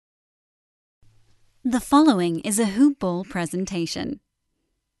The following is a Hoop Ball presentation.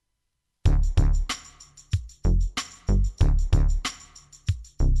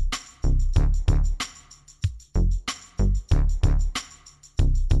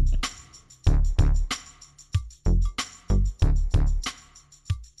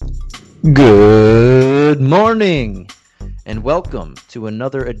 Good morning, and welcome to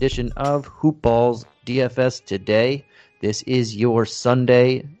another edition of Hoop Ball's DFS Today. This is your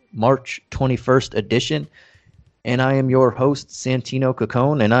Sunday, March 21st edition, and I am your host, Santino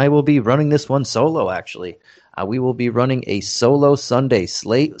Cacone, and I will be running this one solo, actually. We will be running a solo Sunday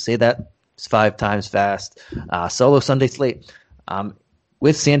slate. Say that 5 times fast. Solo Sunday slate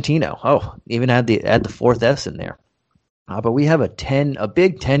with Santino. Oh, even add the fourth S in there. But we have a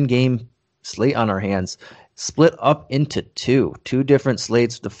big 10-game slate on our hands, split up into two different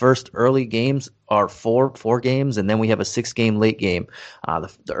slates. The first early games are four games, and then we have a 6-game late game.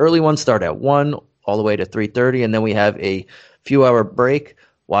 The early ones start at 1 all the way to 3:30, and then we have a few-hour break,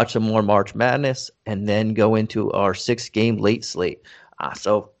 watch some more March Madness, and then go into our 6-game late slate.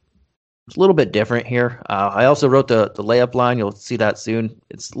 So it's a little bit different here. I also wrote the layup line. You'll see that soon.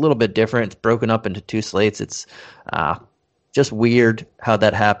 It's a little bit different. It's broken up into 2 slates. It's just weird how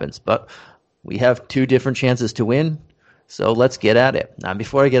that happens, but we have 2 different chances to win, so let's get at it. Now,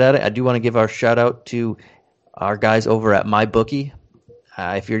 before I get at it, I do want to give our shout out to our guys over at MyBookie.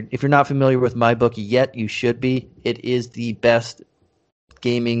 If you're not familiar with MyBookie yet, you should be. It is the best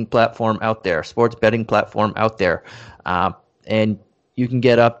gaming platform out there, sports betting platform out there, and you can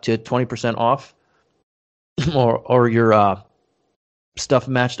get up to 20% off, or your stuff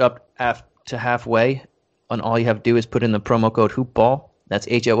matched up to halfway. And all you have to do is put in the promo code HoopBall. That's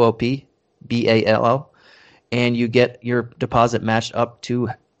HOOPBALL, and you get your deposit matched up to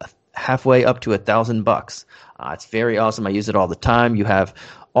halfway up to $1,000. It's very awesome. I use it all the time. You have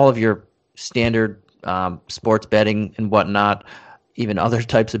all of your standard sports betting and whatnot, even other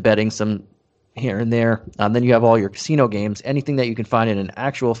types of betting, some here and there. Then you have all your casino games. Anything that you can find in an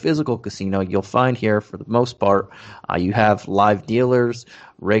actual physical casino, you'll find here for the most part. You have live dealers,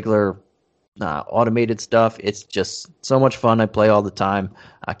 regular automated stuff. It's just so much fun. I play all the time.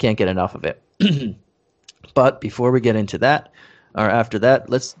 I can't get enough of it. But before we get into that, or after that,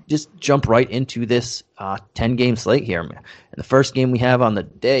 let's just jump right into this 10-game slate here. And the first game we have on the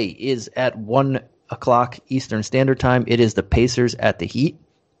day is at 1 o'clock Eastern Standard Time. It is the Pacers at the Heat.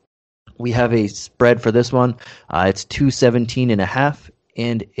 We have a spread for this one. It's 217.5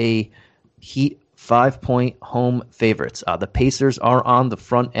 and a Heat 5-point home favorites. The Pacers are on the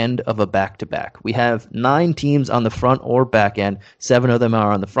front end of a back-to-back. We have 9 teams on the front or back end. 7 of them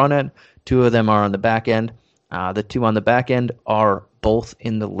are on the front end. 2 of them are on the back end. The 2 on the back end are both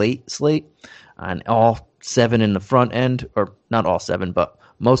in the late slate. And all 7 in the front end, or not all 7, but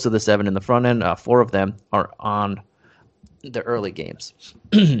most of the 7 in the front end, 4 of them are on the early games.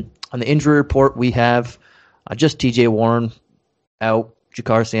 On the injury report, we have just TJ Warren out,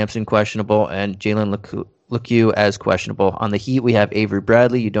 Jakar Sampson questionable, and Jalen Lecque as questionable. On the Heat, we have Avery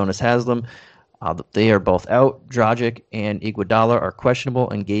Bradley, Udonis Haslem. They are both out. Dragic and Iguodala are questionable,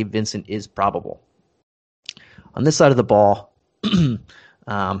 and Gabe Vincent is probable. On this side of the ball, or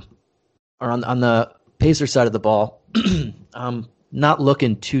on the Pacers side of the ball, I'm not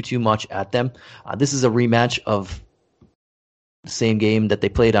looking too much at them. This is a rematch of the same game that they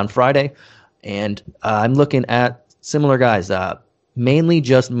played on Friday, and I'm looking at similar guys. Mainly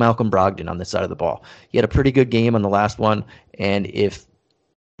just Malcolm Brogdon on this side of the ball. He had a pretty good game on the last one, and if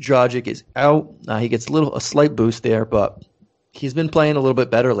Dragic is out, he gets a slight boost there, but he's been playing a little bit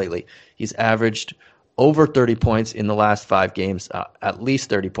better lately. He's averaged over 30 points in the last 5 games, at least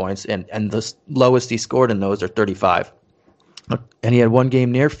 30 points, and the lowest he scored in those are 35. And he had one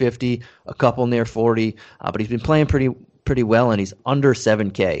game near 50, a couple near 40, but he's been playing pretty well, and he's under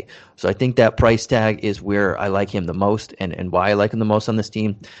 7K. So I think that price tag is where I like him the most, and why I like him the most on this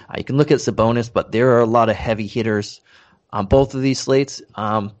team. You can look at Sabonis, but there are a lot of heavy hitters on both of these slates,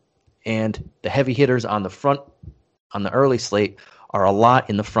 and the heavy hitters on the front, on the early slate, are a lot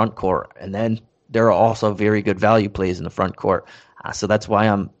in the front court, and then there are also very good value plays in the front court. So that's why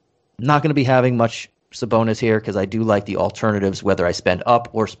I'm not going to be having much Sabonis here, because I do like the alternatives, whether I spend up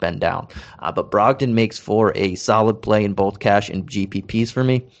or spend down. But Brogdon makes for a solid play in both cash and GPPs for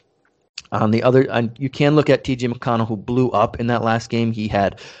me. On the other, you can look at TJ McConnell, who blew up in that last game. He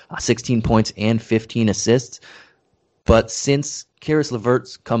had 16 points and 15 assists. But since Karis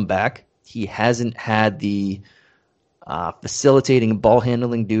LeVert's come back, he hasn't had the facilitating ball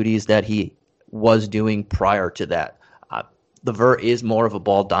handling duties that he was doing prior to that. LeVert is more of a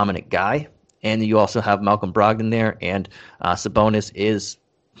ball dominant guy, and you also have Malcolm Brogdon there, and Sabonis is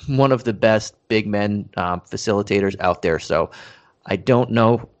one of the best big men facilitators out there. So I don't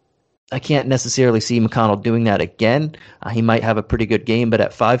know. I can't necessarily see McConnell doing that again. He might have a pretty good game, but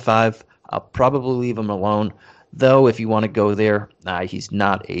at 5'5", I'll probably leave him alone. Though, if you want to go there, he's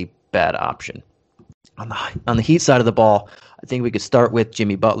not a bad option. On the Heat side of the ball, I think we could start with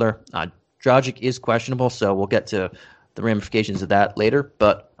Jimmy Butler. Dragic is questionable, so we'll get to the ramifications of that later.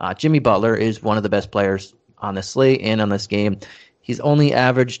 But Jimmy Butler is one of the best players on this slate and on this game. He's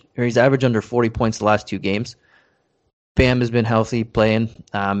averaged under 40 points the last 2 games. Bam has been healthy playing.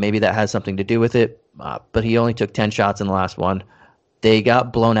 Maybe that has something to do with it. But he only took 10 shots in the last one. They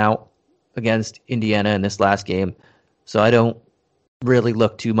got blown out against Indiana in this last game. So I don't really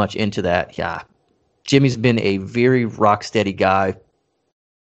look too much into that. Yeah, Jimmy's been a very rock steady guy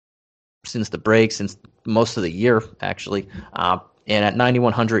since the break, since most of the year, actually. And at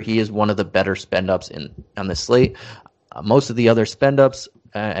 9,100, he is one of the better spend-ups on the slate. Most of the other spend-ups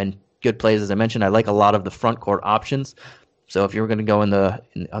and good plays, as I mentioned, I like a lot of the front court options. So if you're going to go on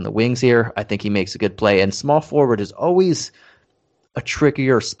the wings here, I think he makes a good play. And small forward is always a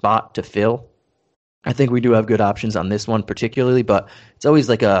trickier spot to fill. I think we do have good options on this one particularly, but it's always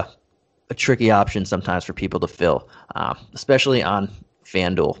like a tricky option sometimes for people to fill, especially on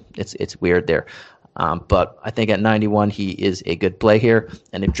FanDuel. It's weird there. But I think at 91, he is a good play here.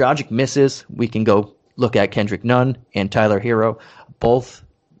 And if Dragic misses, we can go look at Kendrick Nunn and Tyler Hero, both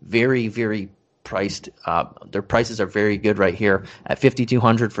very, very priced. Their prices are very good right here at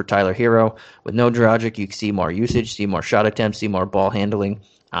 5,200 for Tyler Hero. With no Dragic, you see more usage, see more shot attempts, see more ball handling.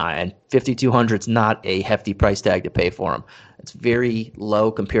 And 5,200 is not a hefty price tag to pay for him. It's very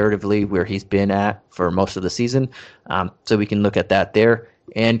low comparatively where he's been at for most of the season. So we can look at that there.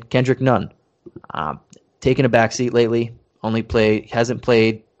 And Kendrick Nunn, taking a backseat lately, hasn't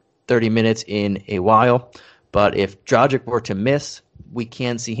played 30 minutes in a while. But if Dragic were to miss, we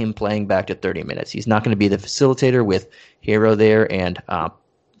can see him playing back to 30 minutes. He's not going to be the facilitator with Hero there and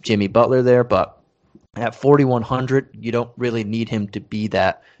Jimmy Butler there, but at 4,100, you don't really need him to be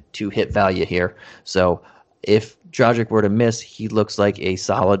that to hit value here. So if Dragic were to miss, he looks like a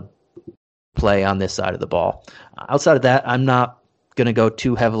solid play on this side of the ball. Outside of that, I'm not going to go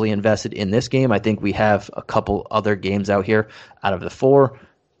too heavily invested in this game. I think we have a couple other games out here out of the 4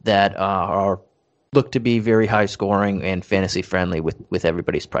 that look to be very high scoring and fantasy friendly with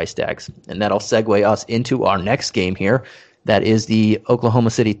everybody's price tags. And that'll segue us into our next game here. That is the Oklahoma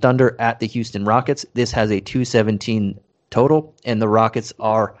City Thunder at the Houston Rockets. This has a 217 total, and the Rockets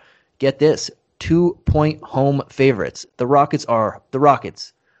are, get this, 2-point home favorites. The Rockets are the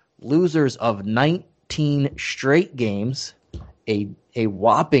Rockets, losers of 19 straight games. A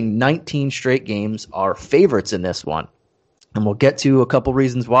whopping 19 straight games are favorites in this one. And we'll get to a couple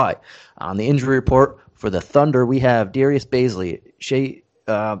reasons why. On the injury report for the Thunder, we have Darius Bazley, Shai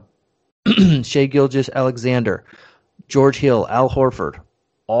Gilgeous-Alexander, George Hill, Al Horford,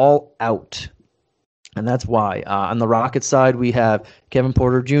 all out. And that's why. On the Rockets side, we have Kevin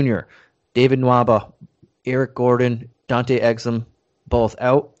Porter Jr., David Nwaba, Eric Gordon, Dante Exum, both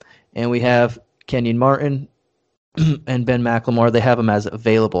out. And we have Kenyon Martin and Ben McLemore. They have them as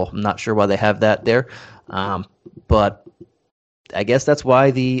available. I'm not sure why they have that there. But I guess that's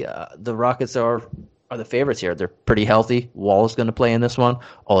why the Rockets are the favorites here. They're pretty healthy. Wall is going to play in this one.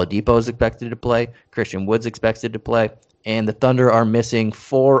 Oladipo is expected to play. Christian Wood's expected to play. And the Thunder are missing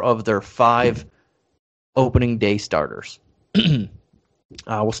 4 of their 5 opening day starters.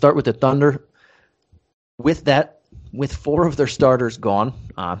 We'll start with the Thunder. With 4 of their starters gone,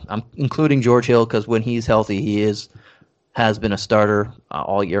 I'm including George Hill because when he's healthy, he has been a starter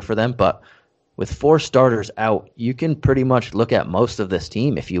all year for them. But with 4 starters out, you can pretty much look at most of this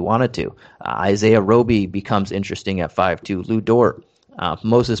team if you wanted to. Isaiah Roby becomes interesting at 5'2". Lou Dort.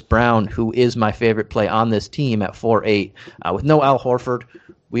 Moses Brown, who is my favorite play on this team at 4'8". With no Al Horford,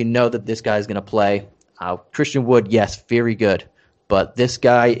 we know that this guy is going to play. Christian Wood, yes, very good. But this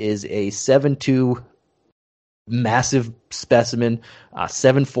guy is a 7'2", massive specimen,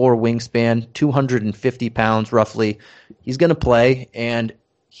 7'4" wingspan, 250 pounds roughly. He's going to play, and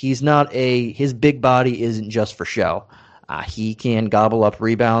his big body isn't just for show. He can gobble up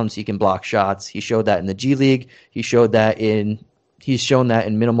rebounds. He can block shots. He showed that in the G League. He's shown that in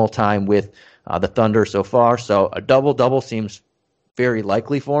minimal time with the Thunder so far. So a double-double seems very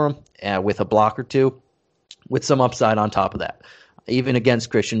likely for him with a block or 2, with some upside on top of that. Even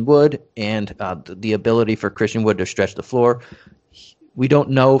against Christian Wood and the ability for Christian Wood to stretch the floor. We don't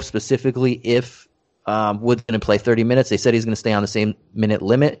know specifically if Wood's going to play 30 minutes. They said he's going to stay on the same minute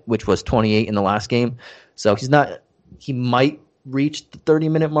limit, which was 28 in the last game. So he might reach the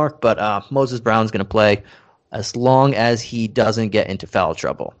 30-minute mark, but Moses Brown's going to play. as long as he doesn't get into foul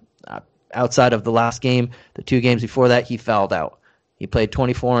trouble. Outside of the last game, the 2 games before that, he fouled out. He played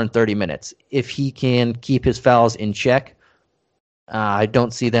 24 and 30 minutes. If he can keep his fouls in check, I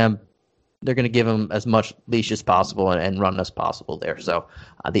don't see them. They're going to give him as much leash as possible and run as possible there. So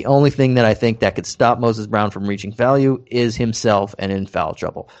the only thing that I think that could stop Moses Brown from reaching value is himself and in foul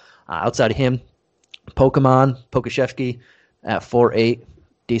trouble. Outside of him, Pokusevski at 4.8.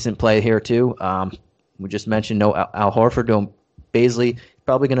 Decent play here too. We just mentioned no Al Horford. No Baisley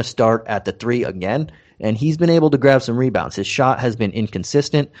probably going to start at the 3 again. And he's been able to grab some rebounds. His shot has been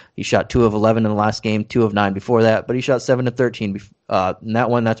inconsistent. He shot 2 of 11 in the last game, 2 of 9 before that, but he shot 7 of 13 in that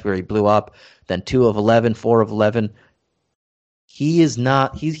one. That's where he blew up. Then 2 of 11, 4 of 11. He is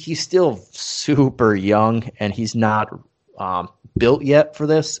not. He's still super young, and he's not built yet for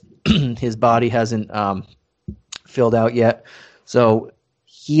this. His body hasn't filled out yet, so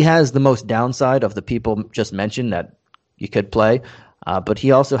he has the most downside of the people just mentioned that you could play. But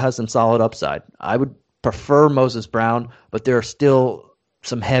he also has some solid upside. I would prefer Moses Brown, but there are still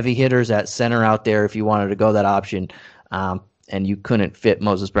some heavy hitters at center out there if you wanted to go that option, and you couldn't fit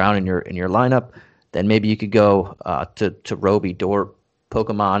Moses Brown in your lineup, then maybe you could go to Roby, Dort,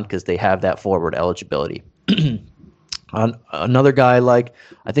 Pokemon, because they have that forward eligibility. Another guy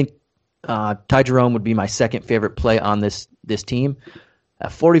I think Ty Jerome would be my second favorite play on this team.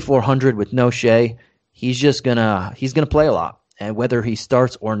 At 4,400 with no Shea, he's gonna play a lot. And whether he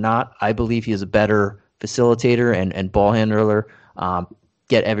starts or not, I believe he is a better facilitator and ball handler,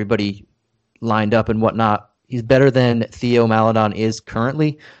 get everybody lined up and whatnot. He's better than Theo Maledon is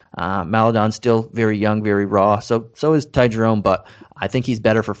currently. Maledon's still very young, very raw. So is Ty Jerome, but I think he's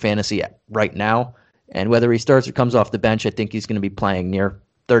better for fantasy right now. And whether he starts or comes off the bench, I think he's going to be playing near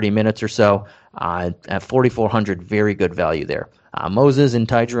 30 minutes or so. At 4,400, very good value there. Moses and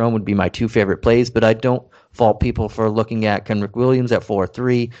Ty Jerome would be my 2 favorite plays, but I don't fault people for looking at Kenrick Williams at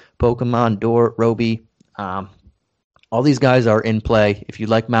 4.3, Pokemon, Dort, Roby. All these guys are in play. If you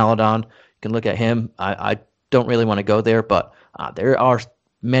like Maledon, you can look at him. I don't really want to go there, but there are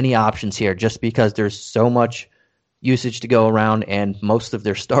many options here just because there's so much usage to go around and most of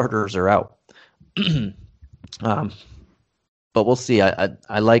their starters are out. But we'll see.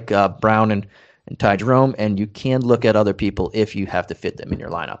 I like Brown and Ty Jerome, and you can look at other people if you have to fit them in your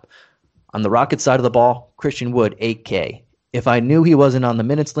lineup. On the Rockets side of the ball, Christian Wood, 8K. If I knew he wasn't on the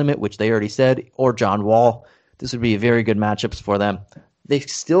minutes limit, which they already said, or John Wall, this would be a very good matchups for them. They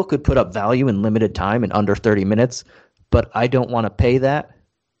still could put up value in limited time in under 30 minutes, but I don't want to pay that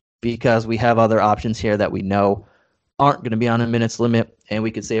because we have other options here that we know aren't going to be on a minutes limit, and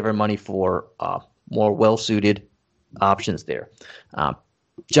we could save our money for more well-suited options there.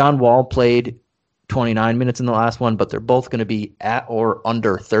 John Wall played 29 minutes in the last one, but they're both going to be at or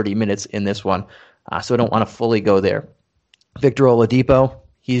under 30 minutes in this one, so I don't want to fully go there. Victor Oladipo,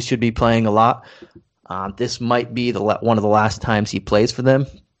 he should be playing a lot. This might be one of the last times he plays for them.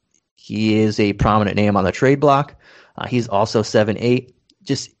 He is a prominent name on the trade block. He's also 7'8".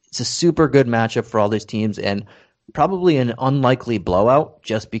 It's a super good matchup for all these teams, and probably an unlikely blowout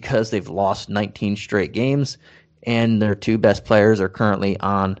just because they've lost 19 straight games, and their 2 best players are currently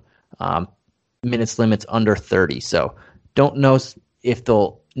on minutes limits under 30. So don't know if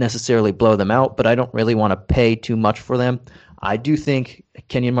they'll necessarily blow them out, but I don't really want to pay too much for them. I do think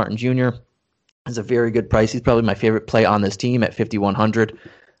Kenyon Martin Jr. is a very good price. He's probably my favorite play on this team at 5,100.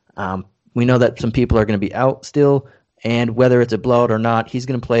 We know that some people are going to be out still, and whether it's a blowout or not, he's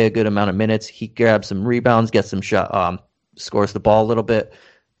going to play a good amount of minutes. He grabs some rebounds, gets some shot, scores the ball a little bit,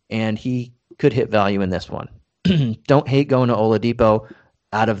 and he could hit value in this one. Don't hate going to Oladipo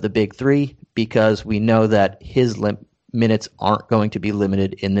out of the big 3 because we know that his minutes aren't going to be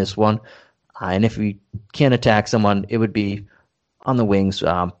limited in this one. And if we can't attack someone, it would be on the wings.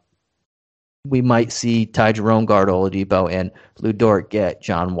 We might see Ty Jerome guard Oladipo and Lou Dort get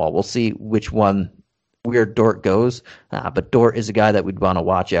John Wall. We'll see which one where Dort goes. But Dort is a guy that we'd want to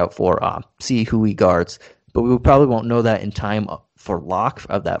watch out for, see who he guards. But we probably won't know that in time for lock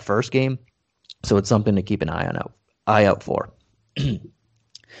of that first game. So it's something to keep an eye out for.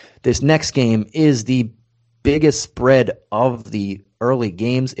 This next game is the biggest spread of the early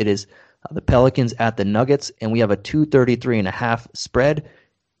games. It is the Pelicans at the Nuggets, and we have a 233.5 spread.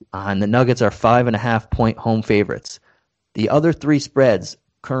 And the Nuggets are 5.5 point home favorites. The other 3 spreads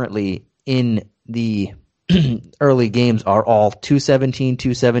currently in the early games are all 217,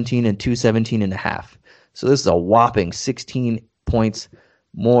 217, and 217.5. So this is a whopping 16 points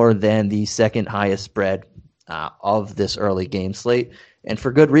more than the second highest spread of this early game slate, and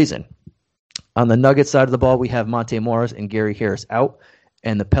for good reason. On the Nuggets side of the ball, we have Monte Morris and Gary Harris out,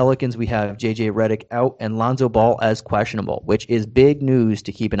 And the Pelicans, we have J.J. Redick out and Lonzo Ball as questionable, which is big news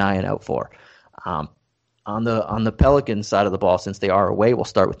to keep an eye out for. On the Pelicans side of the ball, since they are away, we'll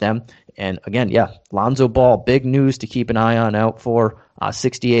start with them. And again, yeah, Lonzo Ball, big news to keep an eye on out for.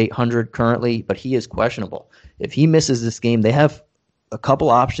 6,800 currently, but he is questionable. If he misses this game, they have a couple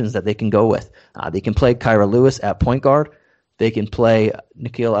options that they can go with. They can play Kyra Lewis at point guard. They can play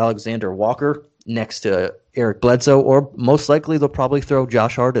Nickeil Alexander-Walker next to Eric Bledsoe, or most likely they'll probably throw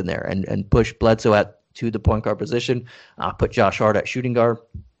Josh Hart in there and push Bledsoe to the point guard position, put Josh Hart at shooting guard.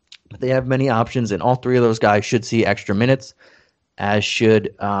 They have many options, and all three of those guys should see extra minutes, as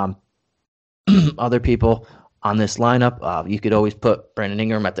should other people on this lineup. You could always put Brandon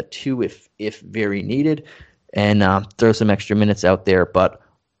Ingram at the 2 if very needed, and throw some extra minutes out there. But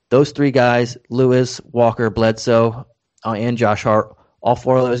those three guys, Lewis, Walker, Bledsoe, and Josh Hart, all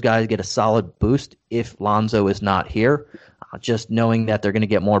four of those guys get a solid boost if Lonzo is not here. Just knowing that they're going to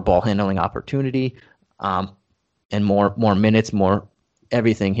get more ball handling opportunity and more minutes, more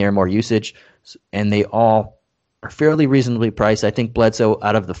everything here, more usage, and they all are fairly reasonably priced. I think Bledsoe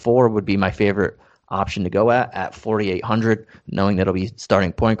out of the four would be my favorite option to go at 4,800, knowing that he'll be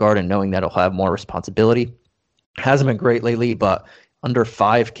starting point guard and knowing that he'll have more responsibility. Hasn't been great lately, but under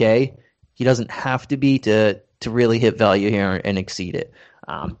 5K, he doesn't have to be to really hit value here and exceed it.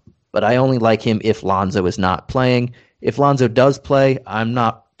 But I only like him if Lonzo is not playing. If Lonzo does play, I'm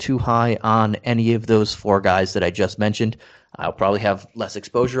not too high on any of those four guys that I just mentioned. I'll probably have less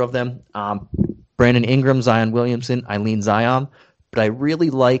exposure of them. Brandon Ingram, Zion Williamson, I lean Zion, but I really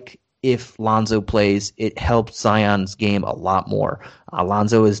like if Lonzo plays, it helps Zion's game a lot more.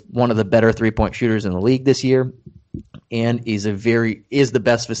 Lonzo is one of the better three-point shooters in the league this year, and is the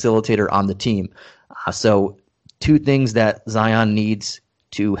best facilitator on the team. So two things that Zion needs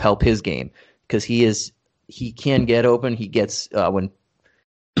to help his game, because he can get open. He gets when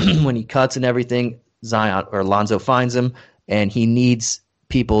he cuts and everything, Zion or Lonzo finds him, and he needs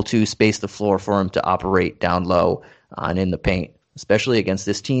people to space the floor for him to operate down low and in the paint, especially against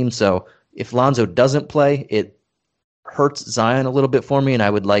this team. So if Lonzo doesn't play, it hurts Zion a little bit for me, and I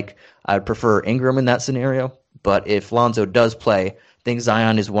would prefer Ingram in that scenario. But if Lonzo does play, I think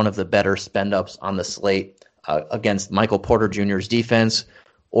Zion is one of the better spend-ups on the slate against Michael Porter Jr.'s defense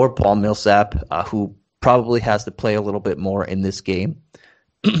or Paul Millsap, who probably has to play a little bit more in this game.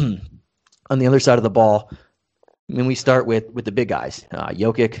 On the other side of the ball, I mean, we start with the big guys.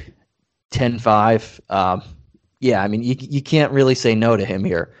 Jokic, 10-5. Yeah, I mean, you can't really say no to him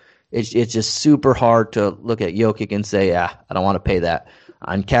here. It's just super hard to look at Jokic and say, I don't want to pay that.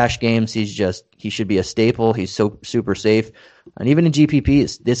 On cash games, he should be a staple. He's so super safe. And even in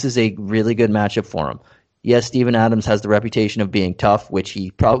GPPs, this is a really good matchup for him. Yes, Steven Adams has the reputation of being tough, which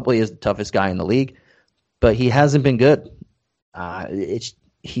he probably is the toughest guy in the league, but he hasn't been good.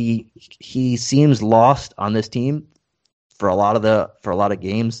 He seems lost on this team for a lot of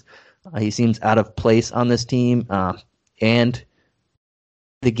games. He seems out of place on this team, and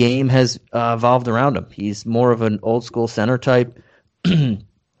the game has evolved around him. He's more of an old school center type, and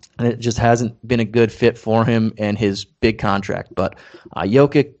it just hasn't been a good fit for him and his big contract. But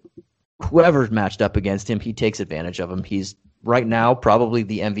Jokic, whoever's matched up against him, he takes advantage of him. He's right now probably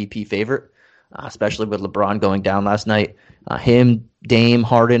the MVP favorite, especially with LeBron going down last night. Him, Dame,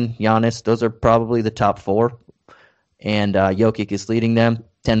 Harden, Giannis, those are probably the top four, and Jokic is leading them.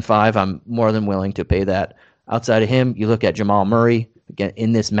 10-5, I'm more than willing to pay that. Outside of him, you look at Jamal Murray, again,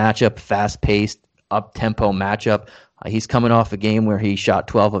 in this matchup, fast-paced, up-tempo matchup. He's coming off a game where he shot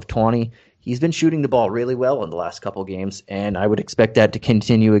 12 of 20. He's been shooting the ball really well in the last couple games, and I would expect that to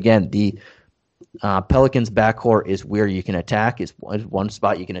continue again. The Pelicans' backcourt is where you can attack, is one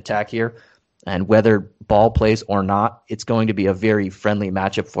spot you can attack here. And whether ball plays or not, it's going to be a very friendly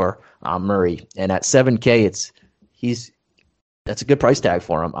matchup for Murray. And at 7K, that's a good price tag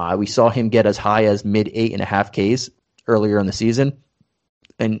for him. We saw him get as high as mid 8.5Ks earlier in the season.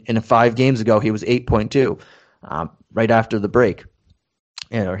 And in 5 games ago, he was 8.2 right after the break.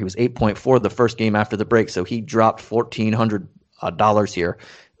 Or he was 8.4 the first game after the break. So he dropped $1,400 here.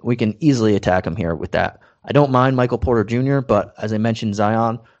 We can easily attack him here with that. I don't mind Michael Porter Jr., but as I mentioned,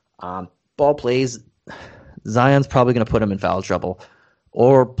 Zion, ball plays, Zion's probably going to put him in foul trouble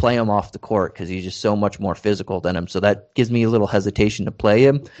or play him off the court because he's just so much more physical than him. So that gives me a little hesitation to play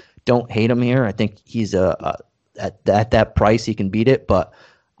him. Don't hate him here. I think he's at that price he can beat it, but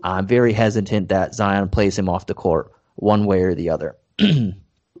I'm very hesitant that Zion plays him off the court one way or the other.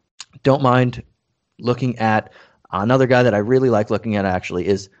 Don't mind looking at another guy that I really like looking at actually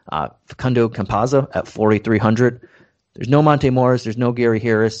is Facundo Campazzo at 4,300. There's no Monte Morris. There's no Gary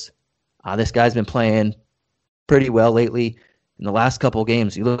Harris. This guy's been playing pretty well lately. in the last couple of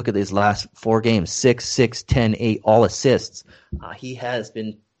games, you look at these last 4 games, 6, 6, 10, 8, all assists. He has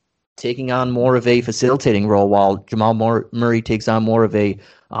been taking on more of a facilitating role while Jamal Murray takes on more of a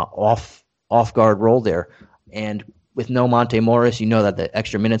off-guard role there. And with no Monte Morris, you know that the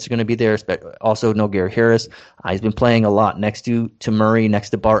extra minutes are going to be there. Also, no Gary Harris. He's been playing a lot next to Murray, next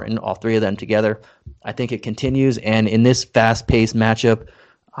to Barton, all three of them together. I think it continues. And in this fast-paced matchup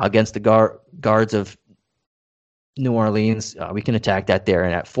against the guards of New Orleans, we can attack that there.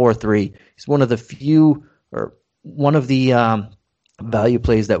 And at 4-3, he's one of the few, or one of the value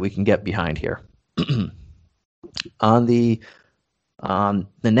plays that we can get behind here. On the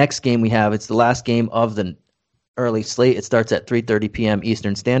next game we have, it's the last game of the early slate. It starts at 3:30 p.m.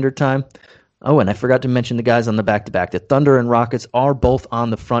 Eastern Standard Time. Oh, and I forgot to mention the guys on the back-to-back. The Thunder and Rockets are both on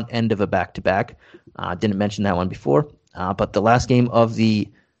the front end of a back-to-back. Didn't mention that one before. But the last game of the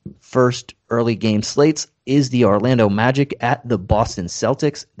first early game slates is the Orlando Magic at the Boston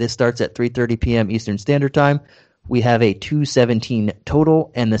Celtics. This starts at 3:30 p.m. Eastern Standard Time. We have a 217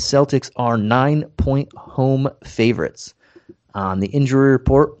 total, and the Celtics are 9-point home favorites. On the injury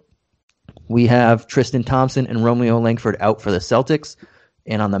report, we have Tristan Thompson and Romeo Langford out for the Celtics.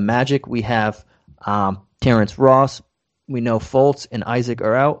 And on the Magic, we have Terrence Ross. We know Fultz and Isaac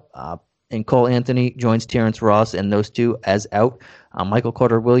are out. And Cole Anthony joins Terrence Ross and those two as out. Michael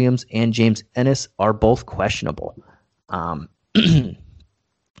Carter-Williams and James Ennis are both questionable. And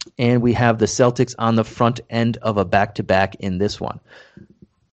we have the Celtics on the front end of a back-to-back in this one.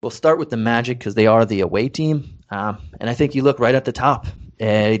 We'll start with the Magic because they are the away team. And I think you look right at the top.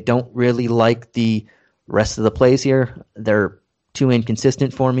 I don't really like the rest of the plays here. They're too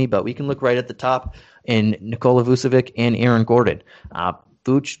inconsistent for me, but we can look right at the top in Nikola Vucevic and Aaron Gordon.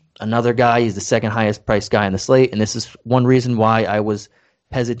 Vooch, another guy, he's the second highest priced guy in the slate, and this is one reason why I was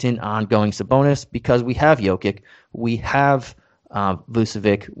hesitant on going Sabonis, because we have Jokic, we have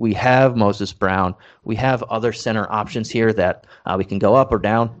Vucevic, we have Moses Brown, we have other center options here that we can go up or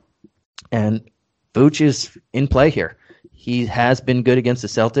down, and Vooch is in play here. He has been good against the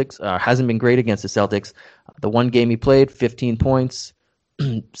Celtics, hasn't been great against the Celtics. The one game he played, 15 points,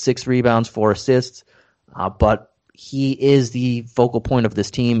 6 rebounds, 4 assists, but he is the focal point of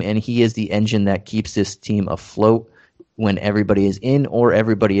this team, and he is the engine that keeps this team afloat when everybody is in or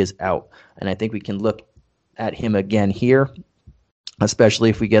everybody is out. And I think we can look at him again here, especially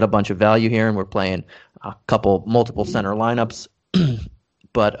if we get a bunch of value here and we're playing multiple center lineups.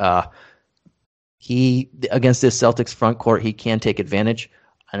 But he, against this Celtics front court, he can take advantage.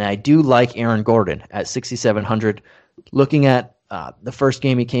 And I do like Aaron Gordon at 6,700. Looking at the first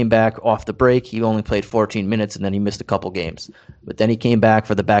game he came back off the break, he only played 14 minutes and then he missed a couple games. But then he came back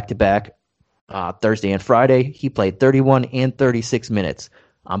for the back-to-back Thursday and Friday. He played 31 and 36 minutes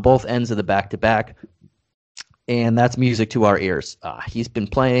on both ends of the back-to-back. And that's music to our ears. He's been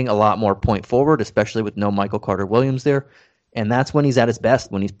playing a lot more point forward, especially with no Michael Carter-Williams there. And that's when he's at his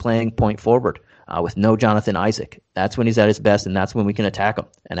best, when he's playing point forward with no Jonathan Isaac. That's when he's at his best, and that's when we can attack him.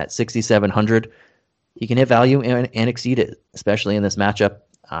 And at 6,700, he can hit value and exceed it, especially in this matchup.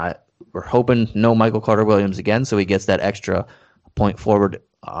 We're hoping no Michael Carter-Williams again, so he gets that extra point forward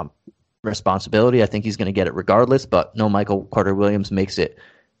responsibility. I think he's going to get it regardless, but no Michael Carter-Williams makes it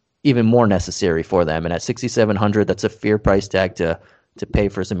even more necessary for them. And at 6,700, that's a fair price tag to pay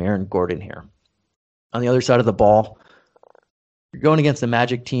for some Aaron Gordon here. On the other side of the ball, you're going against a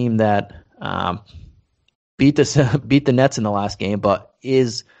Magic team that beat the Nets in the last game, but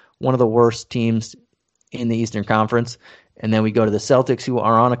is one of the worst teams in the Eastern Conference. And then we go to the Celtics, who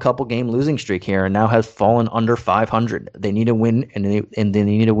are on a couple-game losing streak here and now have fallen under 500. They need to win, and they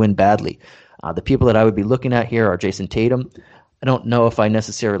need to win badly. The people that I would be looking at here are Jason Tatum. I don't know if I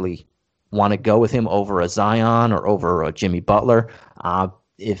necessarily want to go with him over a Zion or over a Jimmy Butler. As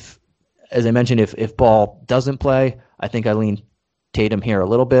I mentioned, if Ball doesn't play, I think I lean Tatum here a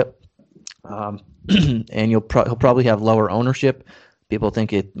little bit. And he'll probably have lower ownership. People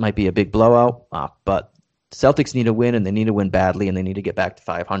think it might be a big blowout, but Celtics need to win, and they need to win badly, and they need to get back to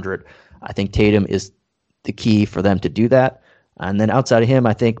 500. I think Tatum is the key for them to do that. And then outside of him,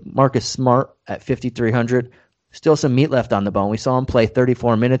 I think Marcus Smart at 5,300. Still some meat left on the bone. We saw him play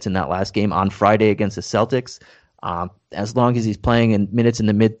 34 minutes in that last game on Friday against the Celtics. As long as he's playing in minutes in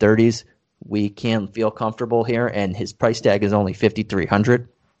the mid-30s, we can feel comfortable here, and his price tag is only 5,300.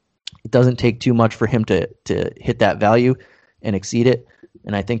 It doesn't take too much for him to hit that value and exceed it,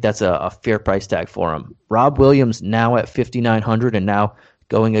 and I think that's a fair price tag for him. Rob Williams now at 5,900 and now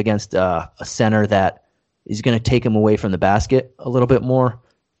going against a center that is going to take him away from the basket a little bit more.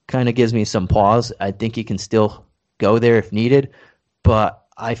 Kind of gives me some pause. I think he can still go there if needed, but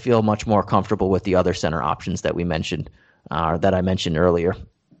I feel much more comfortable with the other center options that we mentioned that I mentioned earlier.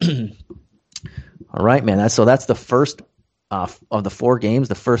 All right, man. That's the first of the 4 games,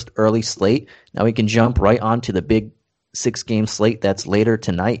 the first early slate. Now we can jump right onto the big 6-game slate that's later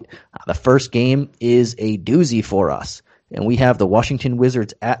tonight. The first game is a doozy for us, and we have the Washington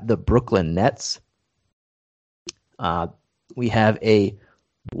Wizards at the Brooklyn Nets. We have a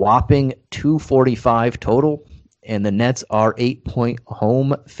whopping 245 total, and the Nets are 8-point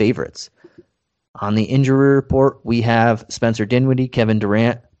home favorites. On the injury report, we have Spencer Dinwiddie, Kevin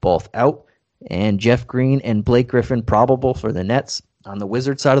Durant, both out, and Jeff Green and Blake Griffin probable for the Nets. On the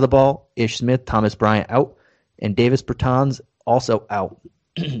Wizards side of the ball, Ish Smith, Thomas Bryant out, and Davis Bertans also out.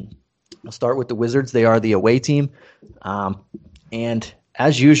 I'll start with the Wizards. They are the away team. And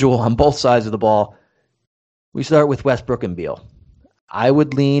as usual, on both sides of the ball, we start with Westbrook and Beal. I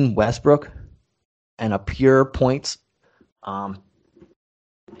would lean Westbrook and a pure points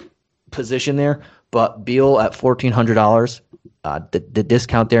position there, but Beal at $1,400, the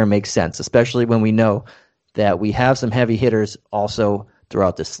discount there makes sense, especially when we know that we have some heavy hitters also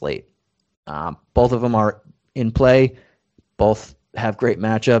throughout the slate. Both of them are in play. Both have great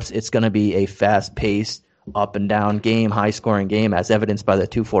matchups. It's going to be a fast-paced, up-and-down game, high-scoring game, as evidenced by the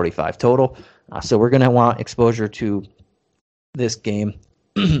 245 total. So we're going to want exposure to this game,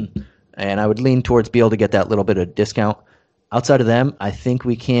 and I would lean towards Beal to get that little bit of discount. Outside of them, I think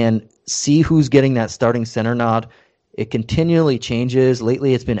we can see who's getting that starting center nod. It continually changes.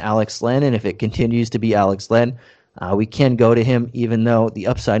 Lately, it's been Alex Len, and if it continues to be Alex Len, we can go to him, even though the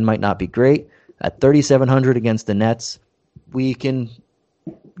upside might not be great. At 3,700 against the Nets, we can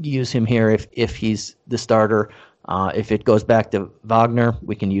use him here if he's the starter. If it goes back to Wagner,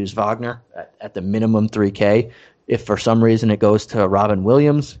 we can use Wagner at the minimum 3K. If for some reason it goes to Robin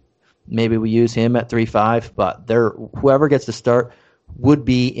Williams, maybe we use him at 3.5. But whoever gets the start would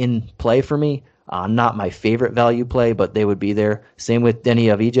be in play for me. Not my favorite value play, but they would be there. Same with Denny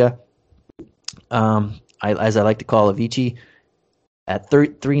Avdija. As I like to call Avicii, at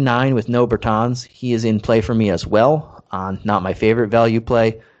 3.9 with no Bertans, he is in play for me as well. Not my favorite value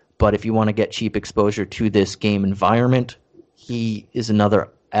play, but if you want to get cheap exposure to this game environment, he is another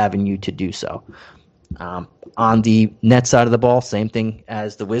avenue to do so. On the net side of the ball, same thing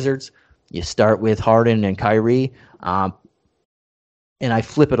as the Wizards. You start with Harden and Kyrie, and I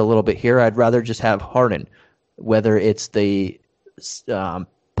flip it a little bit here. I'd rather just have Harden, whether it's the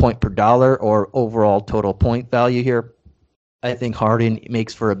point per dollar or overall total point value here. I think Harden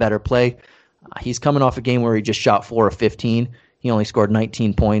makes for a better play. He's coming off a game where he just shot 4 of 15. He only scored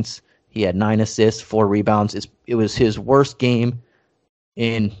 19 points. He had 9 assists, 4 rebounds. It was his worst game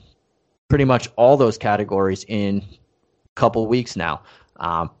in pretty much all those categories in a couple weeks now,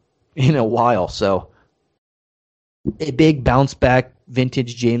 in a while. So a big bounce back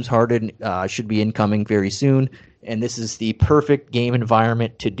vintage James Harden should be incoming very soon, and this is the perfect game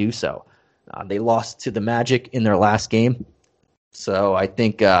environment to do so. They lost to the Magic in their last game, so I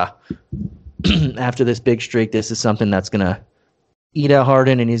think after this big streak, this is something that's going to eat at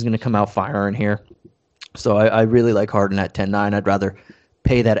Harden, and he's going to come out firing here. So I really like Harden at 10.9. I'd rather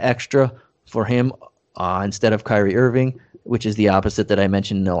pay that extra for him instead of Kyrie Irving, which is the opposite that I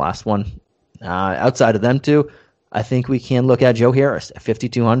mentioned in the last one. Outside of them two, I think we can look at Joe Harris at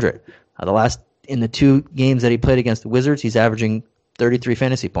 5,200. In the 2 games that he played against the Wizards, he's averaging 33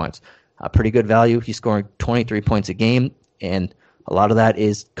 fantasy points. Pretty good value. He's scoring 23 points a game, and a lot of that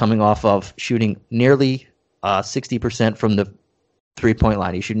is coming off of shooting nearly 60% from the three-point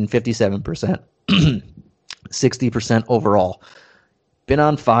line. He's shooting 57%, 60% overall. Been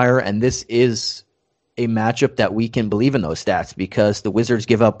on fire, and this is a matchup that we can believe in those stats because the Wizards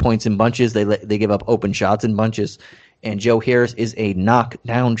give up points in bunches. They give up open shots in bunches, and Joe Harris is a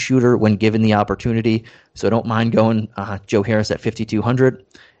knockdown shooter when given the opportunity. So I don't mind going Joe Harris at 5,200.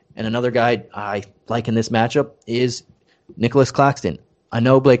 And another guy I like in this matchup is Nicholas Claxton. I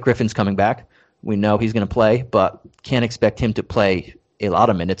know Blake Griffin's coming back. We know he's going to play, but can't expect him to play a lot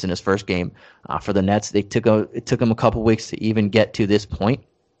of minutes in his first game for the Nets. It took him a couple weeks to even get to this point.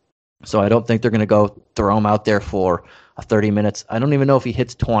 So I don't think they're going to go throw him out there for 30 minutes. I don't even know if he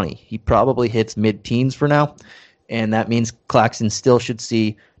hits 20. He probably hits mid-teens for now, and that means Claxton still should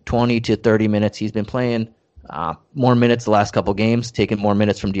see 20 to 30 minutes. He's been playing more minutes the last couple games, taking more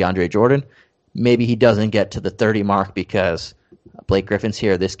minutes from DeAndre Jordan. Maybe he doesn't get to the 30 mark because Blake Griffin's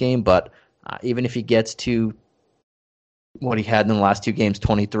here this game, but even if he gets to what he had in the last 2 games,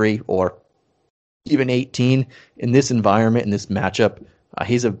 23 or even 18, in this environment, in this matchup,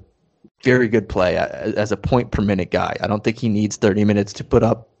 he's a very good play as a point per minute guy. I don't think he needs 30 minutes to put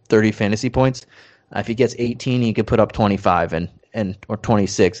up 30 fantasy points. If he gets 18, he could put up 25 or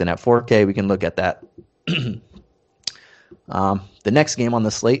 26, and at 4K we can look at that. The next game on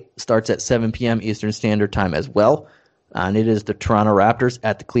the slate starts at 7 p.m. Eastern Standard Time as well, and it is the Toronto Raptors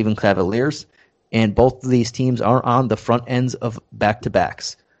at the Cleveland Cavaliers. And both of these teams are on the front ends of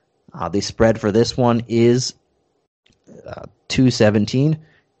back-to-backs. The spread for this one is 217,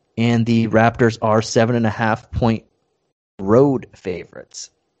 and the Raptors are 7.5-point road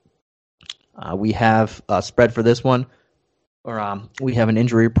favorites. We have a spread for this one, or we have an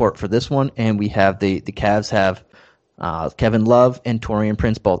injury report for this one, and we have the Cavs have Kevin Love and Taurean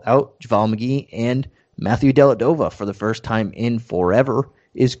Prince both out. JaVale McGee and Matthew Dellavedova, for the first time in forever,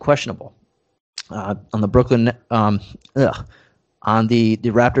 is questionable. On the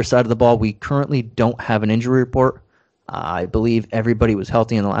Raptors side of the ball, we currently don't have an injury report. I believe everybody was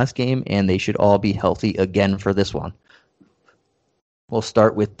healthy in the last game, and they should all be healthy again for this one. We'll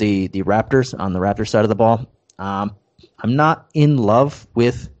start with the Raptors on the Raptors side of the ball. I'm not in love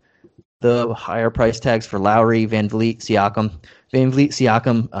with the higher price tags for Lowry, VanVleet, Siakam. VanVleet,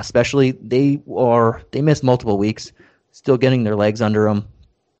 Siakam especially, they missed multiple weeks, still getting their legs under them.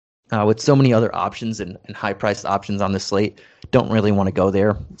 With so many other options and high-priced options on the slate, don't really want to go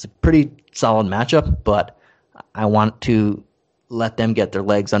there. It's a pretty solid matchup, but I want to let them get their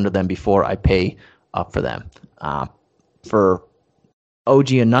legs under them before I pay up for them. For OG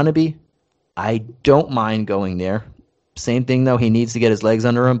Anunoby, I don't mind going there. Same thing, though. He needs to get his legs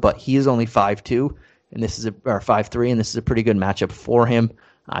under him, but he is only 5'2", and this is or 5'3", and this is a pretty good matchup for him.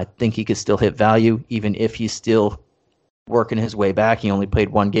 I think he could still hit value, even if he's still working his way back. He only played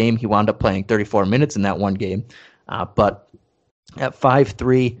one game. He wound up playing 34 minutes in that one game. But at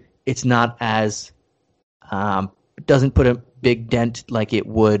 5'3", it's not as doesn't put a big dent like it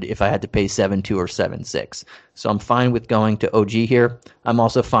would if I had to pay 7'2" or 7'6". So I'm fine with going to OG here. I'm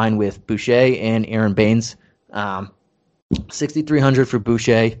also fine with Boucher and Aaron Baines. 6,300 for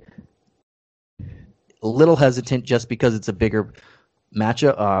Boucher. A little hesitant just because it's a bigger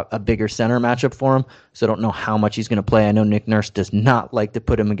matchup, a bigger center matchup for him. So I don't know how much he's going to play. I know Nick Nurse does not like to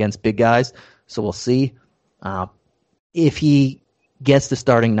put him against big guys. So we'll see. If he gets the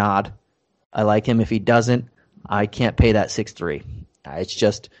starting nod, I like him. If he doesn't, I can't pay that 6'3". It's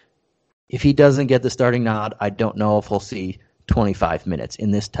just, if he doesn't get the starting nod, I don't know if we'll see 25 minutes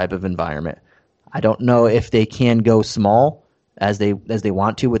in this type of environment. I don't know if they can go small as they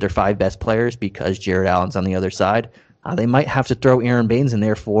want to with their 5 best players because Jared Allen's on the other side. They might have to throw Aaron Baines in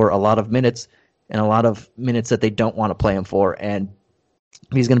there for a lot of minutes and a lot of minutes that they don't want to play him for. And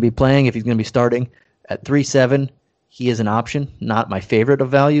if he's going to be playing, if he's going to be starting at 3.7, he is an option. Not my favorite of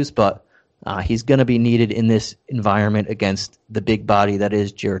values, but he's going to be needed in this environment against the big body that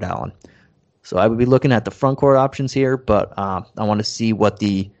is Jared Allen. So I would be looking at the front court options here, but I want to see what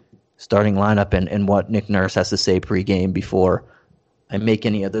the starting lineup and what Nick Nurse has to say pregame before I make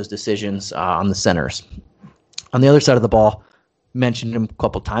any of those decisions on the centers. On the other side of the ball, mentioned him a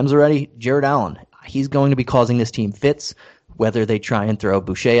couple times already, Jared Allen. He's going to be causing this team fits, whether they try and throw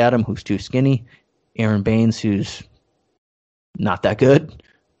Boucher at him, who's too skinny, Aaron Baines, who's not that good,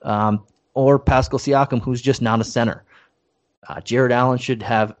 or Pascal Siakam, who's just not a center. Jared Allen should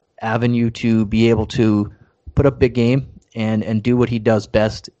have avenue to be able to put up big game and do what he does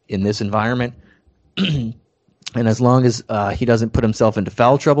best in this environment. And as long as he doesn't put himself into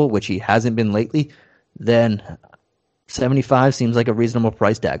foul trouble, which he hasn't been lately, then 75 seems like a reasonable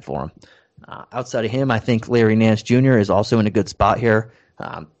price tag for him. Outside of him, I think Larry Nance Jr. is also in a good spot here.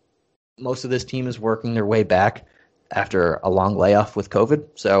 Most of this team is working their way back after a long layoff with COVID,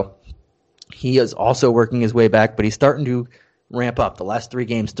 so he is also working his way back, but he's starting to ramp up. The last 3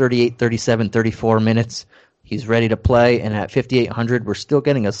 games, 38, 37, 34 minutes. He's ready to play, and at 5,800, we're still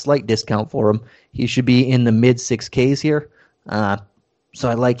getting a slight discount for him. He should be in the mid 6Ks here. So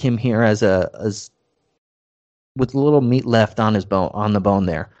I like him here as with a little meat left on the bone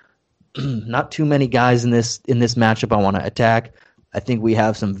there. Not too many guys in this matchup I want to attack. I think we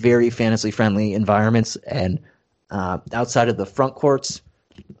have some very fantasy friendly environments, and outside of the front courts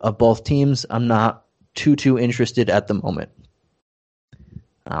of both teams, I'm not too interested at the moment.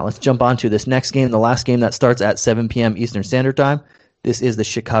 Let's jump on to this next game, the last game that starts at 7 p.m. Eastern Standard Time. This is the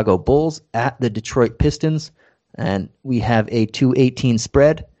Chicago Bulls at the Detroit Pistons, and we have a 218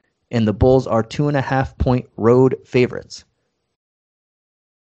 spread, and the Bulls are 2.5-point road favorites.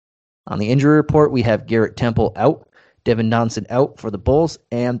 On the injury report, we have Garrett Temple out, Devin Johnson out for the Bulls,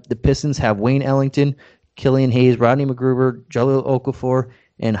 and the Pistons have Wayne Ellington, Killian Hayes, Rodney McGruber, Jahlil Okafor,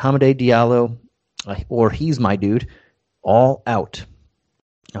 and Hamidou Diallo, or he's my dude, all out.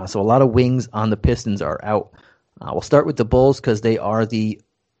 So a lot of wings on the Pistons are out. We'll start with the Bulls because they are the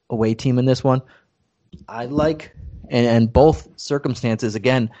away team in this one. I like, and both circumstances,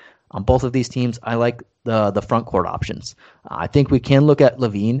 again, On both of these teams, I like the front court options. I think we can look at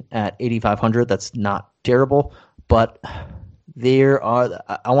LaVine at 8,500. That's not terrible, but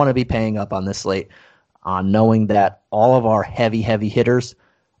I want to be paying up on this slate, knowing that all of our heavy hitters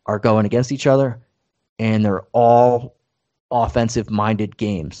are going against each other, and they're all offensive-minded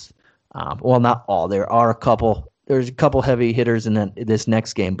games. Well, not all. There's a couple heavy hitters in this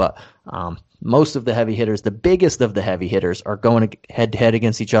next game, but most of the heavy hitters, the biggest of the heavy hitters, are going head-to-head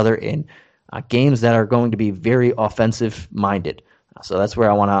against each other in games that are going to be very offensive-minded. So that's where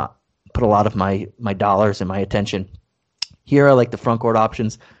I want to put a lot of my dollars and my attention. Here I like the front court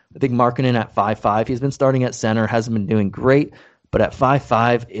options. I think Markkanen at 5'5", he's been starting at center, hasn't been doing great, but at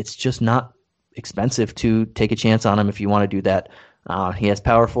 5'5", it's just not expensive to take a chance on him if you want to do that. He has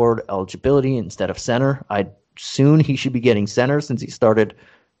power forward eligibility instead of center. Soon he should be getting center since he started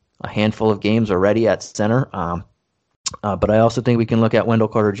a handful of games already at center. But I also think we can look at Wendell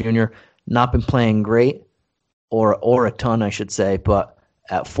Carter Jr. Not been playing great, or a ton, I should say, but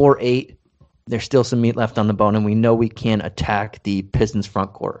at 4'8", there's still some meat left on the bone, and we know we can attack the Pistons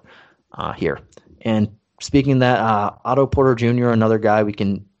front court here. And speaking of that, Otto Porter Jr., another guy we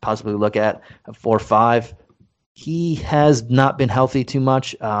can possibly look at 4'5". He has not been healthy too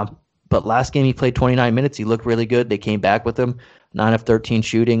much, but last game he played 29 minutes. He looked really good. They came back with him, 9 of 13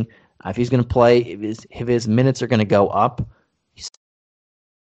 shooting. If he's going to play, if his minutes are going to go up,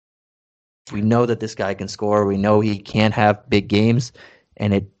 we know that this guy can score. We know he can have big games,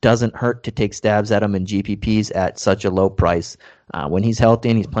 and it doesn't hurt to take stabs at him in GPPs at such a low price. When he's healthy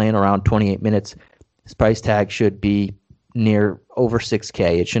and he's playing around 28 minutes, his price tag should be near over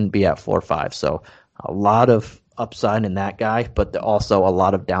 6K. It shouldn't be at 4-5. So a lot of upside in that guy, but also a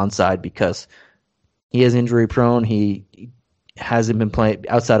lot of downside because he is injury prone. He hasn't been playing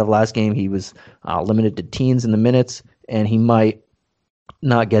outside of last game. He was limited to teens in the minutes, and he might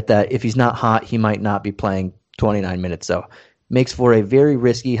not get that. If he's not hot, he might not be playing 29 minutes. So makes for a very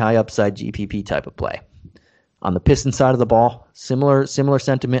risky, high upside GPP type of play. On the Pistons side of the ball, similar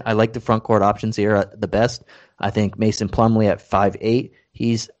sentiment. I like the front court options here the best. I think Mason Plumlee at 5'8",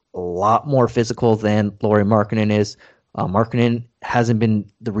 he's a lot more physical than Lauri Markkanen is. Markkanen hasn't been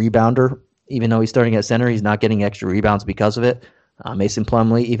the rebounder. Even though he's starting at center, he's not getting extra rebounds because of it. Mason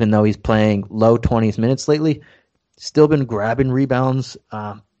Plumlee, even though he's playing low 20s minutes lately, still been grabbing rebounds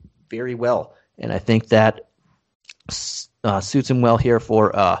very well. And I think that suits him well here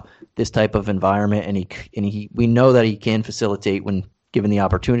for this type of environment. And we know that he can facilitate when given the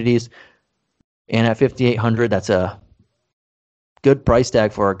opportunities. And at 5,800, that's a good price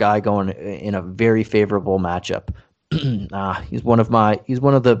tag for a guy going in a very favorable matchup. He's one of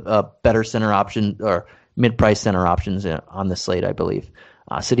the better center option or mid-price center options on the slate, I believe.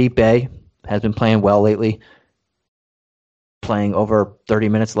 Saddiq Bey has been playing well lately, playing over 30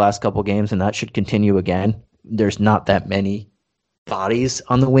 minutes the last couple games, and that should continue again. There's not that many bodies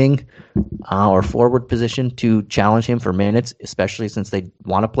on the wing or forward position to challenge him for minutes, especially since they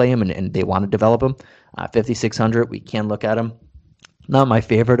want to play him and they want to develop him. 5,600, we can look at him. Not my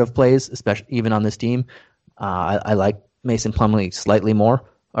favorite of plays, especially even on this team. I like Mason Plumlee slightly more,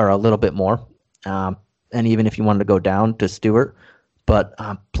 or a little bit more. And even if you wanted to go down to Stewart. But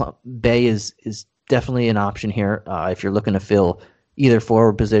Bey is definitely an option here if you're looking to fill either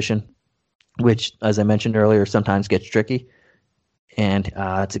forward position, which, as I mentioned earlier, sometimes gets tricky. And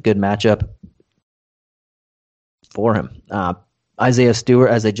it's a good matchup for him. Isaiah Stewart,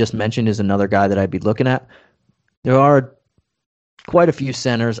 as I just mentioned, is another guy that I'd be looking at. There are quite a few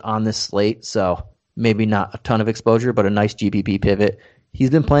centers on this slate, so maybe not a ton of exposure, but a nice GPP pivot. He's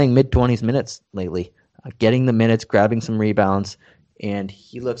been playing mid-20s minutes lately, getting the minutes, grabbing some rebounds, and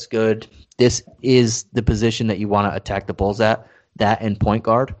he looks good. This is the position that you want to attack the Bulls at, that and point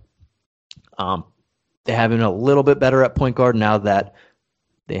guard. They have been a little bit better at point guard now that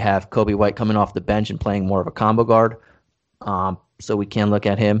they have Kobe White coming off the bench and playing more of a combo guard. So we can look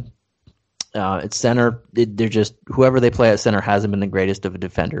at him. At center, they're just whoever they play at center hasn't been the greatest of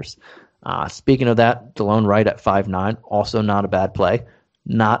defenders. Speaking of that, DeLone Wright at 5'9", also not a bad play.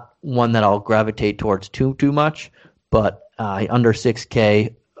 Not one that I'll gravitate towards too much, but under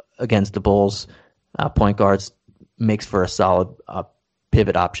 6K against the Bulls point guards makes for a solid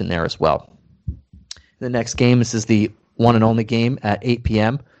pivot option there as well. The next game, this is the one and only game at 8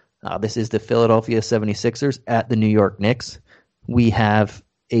 p.m. This is the Philadelphia 76ers at the New York Knicks. We have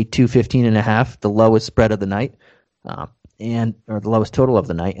a 215.5, the lowest spread of the night, or the lowest total of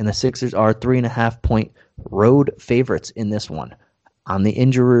the night, and the Sixers are 3.5-point road favorites in this one. On the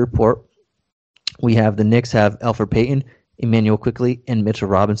injury report, we have the Knicks have Elfrid Payton, Emmanuel Quickley, and Mitchell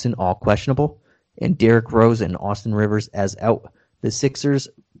Robinson all questionable, and Derrick Rose and Austin Rivers as out. The Sixers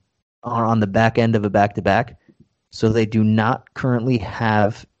are on the back end of a back-to-back, so they do not currently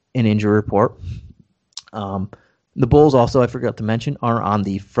have an injury report. The Bulls also, I forgot to mention, are on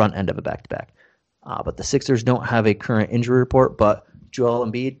the front end of a back-to-back. But the Sixers don't have a current injury report, but Joel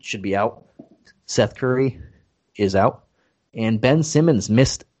Embiid should be out. Seth Curry is out. And Ben Simmons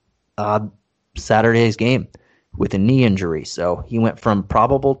missed Saturday's game with a knee injury. So he went from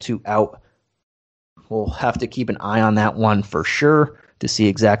probable to out. We'll have to keep an eye on that one for sure to see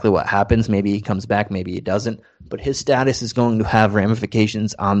exactly what happens. Maybe he comes back, maybe he doesn't. But his status is going to have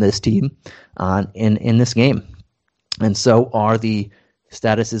ramifications on this team in this game. And so are the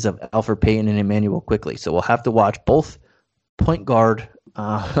statuses of Elfrid Payton and Emmanuel Quickley. So we'll have to watch both point guard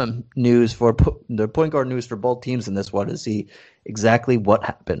news for both teams in this one to see exactly what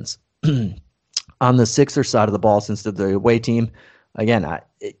happens. On the Sixers side of the ball, since they're the away team, again,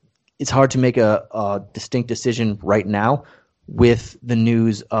 it's hard to make a distinct decision right now with the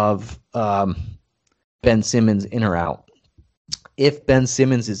news of Ben Simmons in or out. If Ben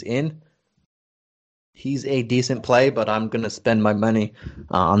Simmons is in, he's a decent play, but I'm going to spend my money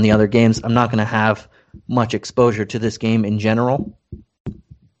on the other games. I'm not going to have much exposure to this game in general.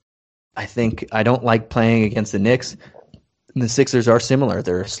 I don't like playing against the Knicks. The Sixers are similar.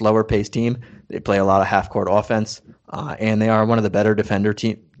 They're a slower-paced team. They play a lot of half-court offense, and they are one of the better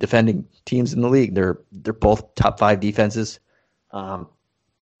defending teams in the league. They're both top 5 defenses and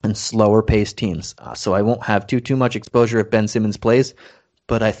slower-paced teams. So I won't have too much exposure if Ben Simmons plays.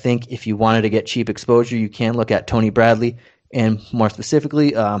 But I think if you wanted to get cheap exposure, you can look at Tony Bradley and more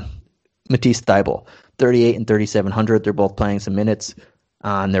specifically Matisse Thybulle, 3,800 and 3,700. They're both playing some minutes,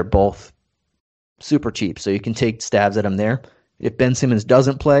 and they're both super cheap. So you can take stabs at them there. If Ben Simmons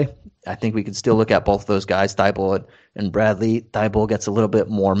doesn't play, I think we could still look at both those guys, Thybulle and Bradley. Thybulle gets a little bit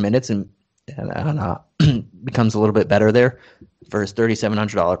more minutes and becomes a little bit better there for his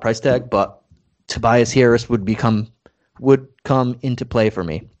 $3,700 price tag. But Tobias Harris would come into play for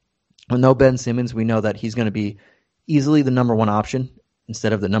me. With no Ben Simmons, we know that he's going to be easily the number 1 option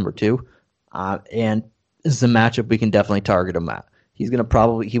instead of the number 2. And this is a matchup we can definitely target him at. He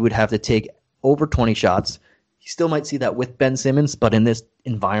would have to take over 20 shots. You still might see that with Ben Simmons, but in this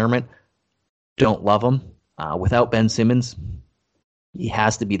environment, don't love him. Without Ben Simmons, he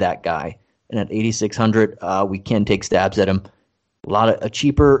has to be that guy. And at 8,600, we can take stabs at him. A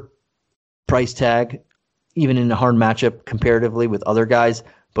cheaper price tag, even in a hard matchup comparatively with other guys,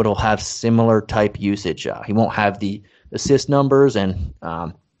 but he'll have similar type usage. He won't have the assist numbers, and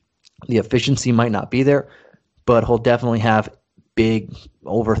the efficiency might not be there, but he'll definitely have big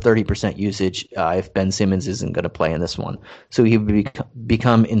over 30% usage if Ben Simmons isn't going to play in this one. So he would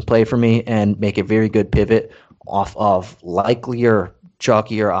become in play for me and make a very good pivot off of likelier,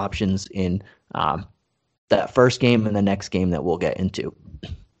 chalkier options in that first game and the next game that we'll get into.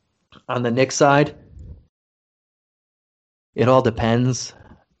 On the Knicks side, it all depends.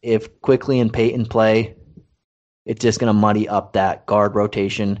 If Quickley and Payton play, it's just going to muddy up that guard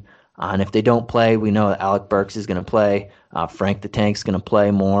rotation. And if they don't play, we know that Alec Burks is going to play. Frank the Tank's going to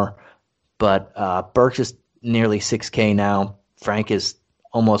play more. But Burks is nearly 6K now. Frank is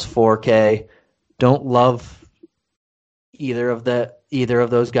almost 4K. Don't love either of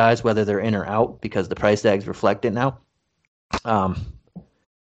those guys, whether they're in or out, because the price tags reflect it now.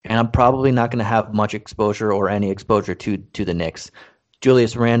 And I'm probably not going to have much exposure or any exposure to the Knicks.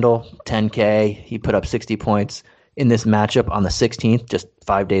 Julius Randle, 10K. He put up 60 points in this matchup on the 16th, just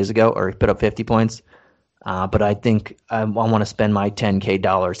 5 days ago, or he put up 50 points. But I think I want to spend my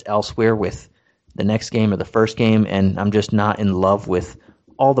 $10K elsewhere with the next game or the first game, and I'm just not in love with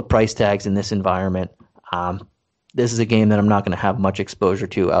all the price tags in this environment. This is a game that I'm not going to have much exposure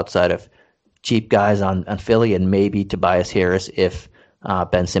to outside of cheap guys on Philly and maybe Tobias Harris if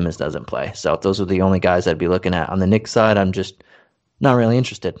Ben Simmons doesn't play. So those are the only guys I'd be looking at. On the Knicks side, I'm just not really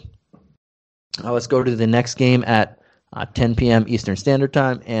interested. Let's go to the next game at 10 p.m. Eastern Standard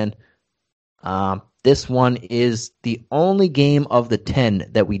Time, and this one is the only game of the 10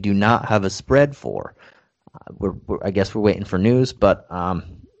 that we do not have a spread for. I guess we're waiting for news, but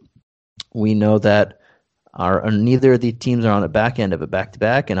we know that neither of the teams are on the back end of a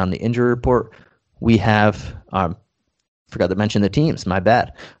back-to-back, and on the injury report, we have forgot to mention the teams. My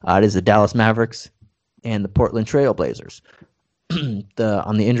bad. It is the Dallas Mavericks and the Portland Trail Blazers.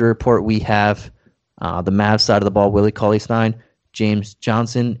 On the injury report, we have the Mavs side of the ball, Willie Cauley-Stein, James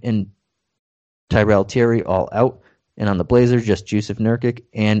Johnson, and Tyrell Terry all out. And on the Blazers, just Jusuf Nurkic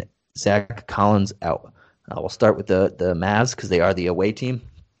and Zach Collins out. We'll start with the Mavs because they are the away team.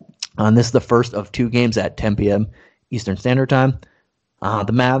 This is the first of 2 games at 10 p.m. Eastern Standard Time.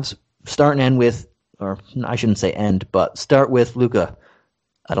 The Mavs start and end with, or I shouldn't say end, but start with Luka.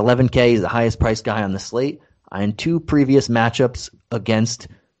 At 11K, he's the highest priced guy on the slate. In 2 previous matchups against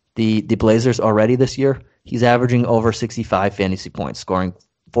the Blazers already this year, he's averaging over 65 fantasy points, scoring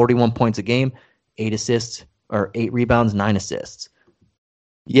 41 points a game, 8 assists, or 8 rebounds, 9 assists.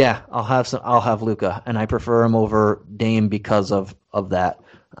 Yeah, I'll have Luka, and I prefer him over Dame because of that.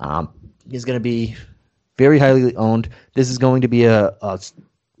 He's going to be very highly owned. This is going to be as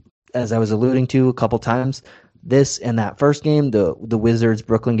I was alluding to a couple times, this and that first game, the Wizards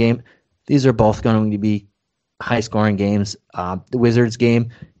Brooklyn game, these are both going to be high scoring games. The Wizards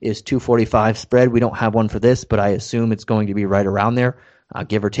game is 245 spread. We don't have one for this, but I assume it's going to be right around there,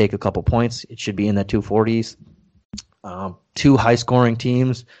 give or take a couple points. It should be in the 240s. 2 high scoring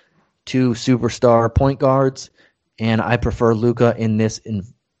teams, 2 superstar point guards, and I prefer Luka in this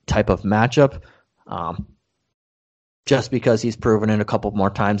type of matchup, just because he's proven it a couple more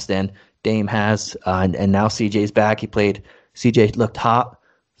times than Dame has, and now CJ's back. CJ looked hot,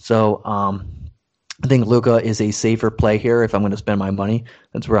 so I think Luka is a safer play here. If I'm going to spend my money,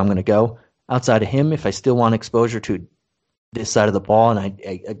 that's where I'm going to go. Outside of him, if I still want exposure to this side of the ball and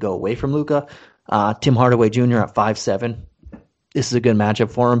I go away from Luka, Tim Hardaway Jr. at 5'7". This is a good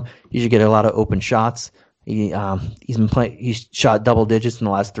matchup for him. He should get a lot of open shots. He's shot double digits in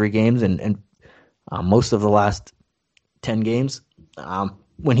the last 3 games and most of the last 10 games.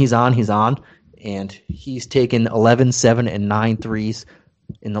 When he's on, and he's taken 11, 7, and 9 threes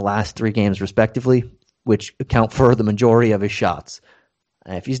in the last 3 games respectively, which account for the majority of his shots.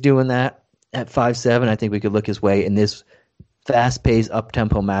 If he's doing that at 5'7", I think we could look his way in this fast-paced,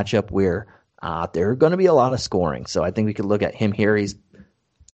 up-tempo matchup where there are going to be a lot of scoring. So I think we could look at him here. He's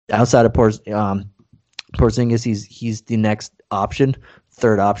outside of Porzingis. He's the next option,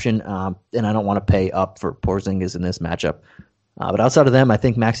 third option, and I don't want to pay up for Porzingis in this matchup. But outside of them, I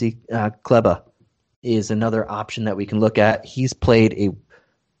think Maxi Kleber is another option that we can look at. He's played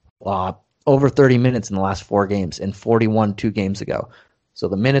over 30 minutes in the last 4 games and 41 2 games ago. So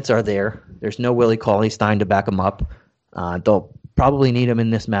the minutes are there. There's no Willie Cauley-Stein to back him up. They'll probably need him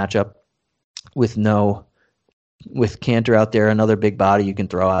in this matchup with Kanter out there, another big body you can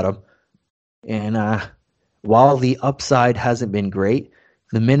throw at him. And while the upside hasn't been great,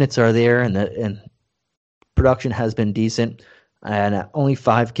 the minutes are there and production has been decent. And at only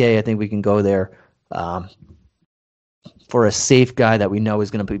 5K, I think we can go there for a safe guy that we know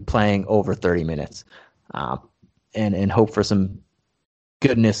is going to be playing over 30 minutes and hope for some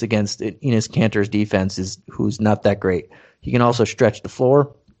goodness against Enes Kanter's defense, who's not that great. He can also stretch the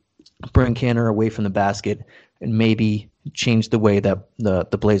floor, bring Kanter away from the basket, and maybe change the way that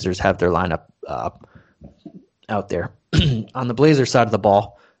the Blazers have their lineup out there. On the Blazers side of the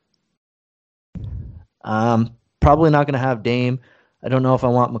ball, probably not going to have Dame. I don't know if I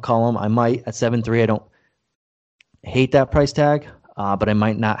want McCollum. I might at 7-3. I don't hate that price tag, but I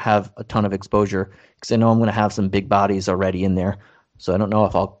might not have a ton of exposure because I know I'm going to have some big bodies already in there. So I don't know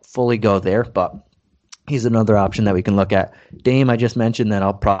if I'll fully go there, but he's another option that we can look at. Dame, I just mentioned that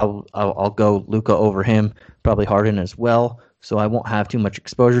I'll go Luka over him, probably Harden as well. So I won't have too much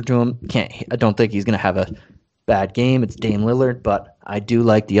exposure to him. I don't think he's going to have a bad game. It's Dame Lillard, but I do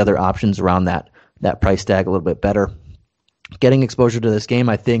like the other options around that price tag a little bit better. Getting exposure to this game,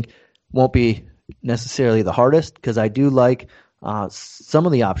 I think, won't be necessarily the hardest because I do like some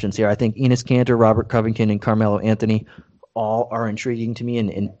of the options here. I think Enes Kanter, Robert Covington, and Carmelo Anthony all are intriguing to me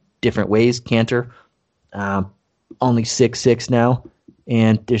in different ways. Kanter, only 6'6" now,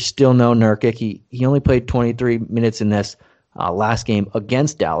 and there's still no Nurkic. He only played 23 minutes in this last game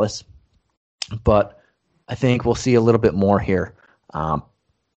against Dallas, but I think we'll see a little bit more here.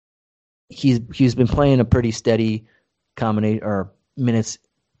 He's been playing a pretty steady combination or minutes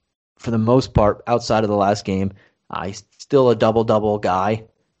for the most part outside of the last game. He's still a double-double guy,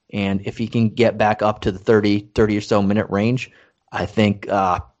 and if he can get back up to the 30 or so minute range, I think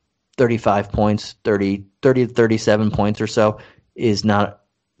 35 points, 30 to 37 points or so is not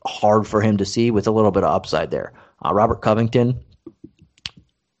hard for him to see with a little bit of upside there. Robert Covington,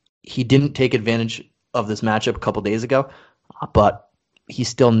 he didn't take advantage of this matchup a couple days ago, but he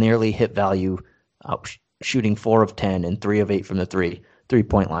still nearly hit value, shooting 4 of 10 and 3 of 8 from the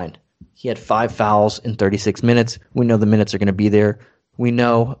three-point line. He had 5 fouls in 36 minutes. We know the minutes are going to be there. We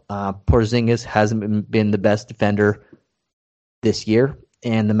know Porzingis hasn't been the best defender this year,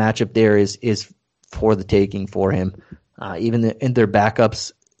 and the matchup there is for the taking for him. Even in their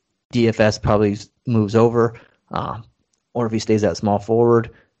backups, DFS probably moves over, or if he stays at small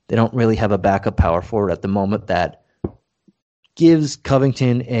forward, they don't really have a backup power forward at the moment that gives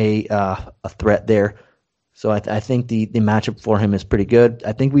Covington a threat there. So I think the matchup for him is pretty good.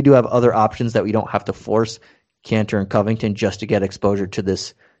 I think we do have other options that we don't have to force Cantor and Covington just to get exposure to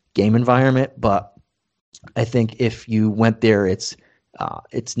this game environment. But I think if you went there, it's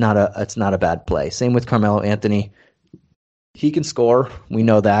not a bad play. Same with Carmelo Anthony. He can score. We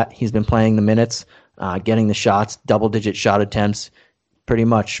know that. He's been playing the minutes, getting the shots, double-digit shot attempts pretty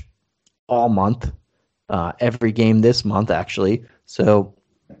much all month, every game this month, actually. So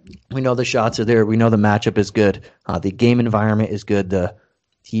we know the shots are there. We know the matchup is good. The game environment is good.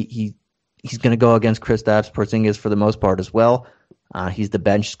 He's going to go against Kristaps Porzingis for the most part as well. He's the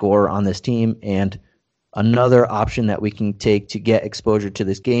bench scorer on this team, and another option that we can take to get exposure to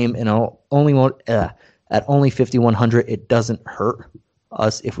this game. And at only 5,100, it doesn't hurt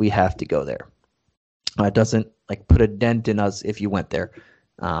us if we have to go there. It doesn't put a dent in us if you went there,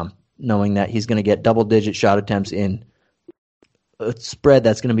 knowing that he's going to get double-digit shot attempts in a spread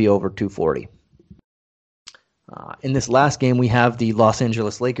that's going to be over 240. In this last game, we have the Los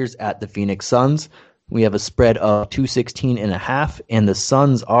Angeles Lakers at the Phoenix Suns. We have a spread of 216.5, and the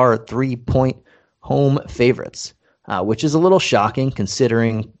Suns are 3-point home favorites, which is a little shocking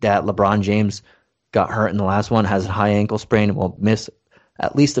considering that LeBron James got hurt in the last one, has a high ankle sprain, and will miss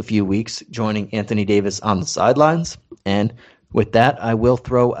at least a few weeks, joining Anthony Davis on the sidelines. And with that, I will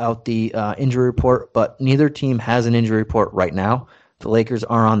throw out the injury report, but neither team has an injury report right now. The Lakers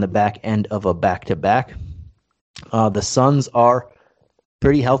are on the back end of a back-to-back. The Suns are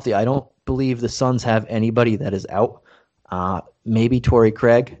pretty healthy. I don't believe the Suns have anybody that is out. Maybe Torrey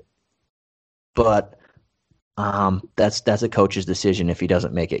Craig, but that's a coach's decision if he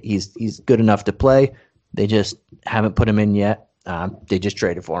doesn't make it. He's good enough to play. They just haven't put him in yet. They just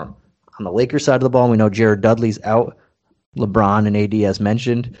traded for him. On the Lakers side of the ball, we know Jared Dudley's out. LeBron and AD, as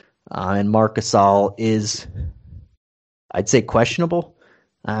mentioned, and Marc Gasol is, I'd say, questionable.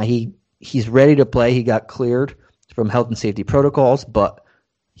 He's ready to play. He got cleared from health and safety protocols, but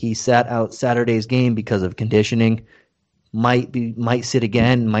he sat out Saturday's game because of conditioning. Might sit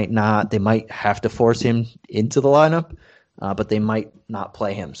again, might not. They might have to force him into the lineup, but they might not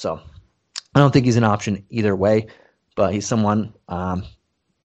play him. So I don't think he's an option either way, but he's someone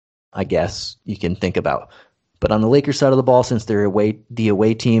I guess you can think about. But on the Lakers side of the ball, since they're the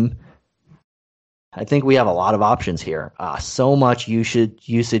away team, I think we have a lot of options here. So much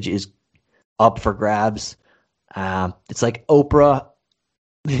usage is up for grabs. It's like Oprah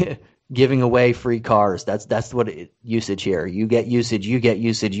giving away free cars. That's what usage here. You get usage, you get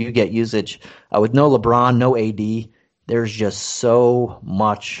usage, you get usage. With no LeBron, no AD, there's just so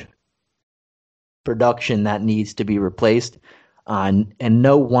much production that needs to be replaced. And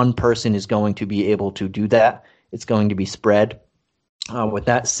no one person is going to be able to do that. It's going to be spread. With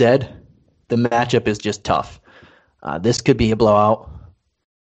that said, the matchup is just tough. This could be a blowout.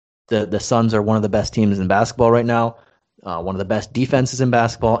 The Suns are one of the best teams in basketball right now, one of the best defenses in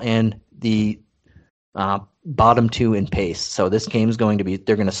basketball, and the bottom two in pace. So this game is going to be,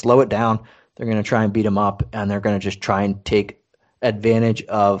 they're going to slow it down. They're going to try and beat them up, and they're going to just try and take advantage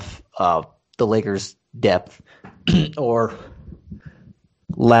of the Lakers' depth or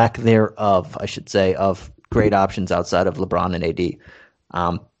lack thereof, I should say, of great options outside of LeBron and AD.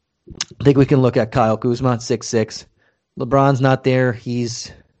 I think we can look at Kyle Kuzma, 6'6". LeBron's not there.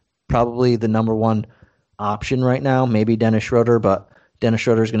 He's probably the number one option right now, maybe Dennis Schroeder, but Dennis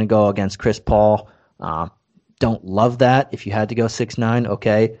Schroeder is going to go against Chris Paul. Don't love that. If you had to go 6'9",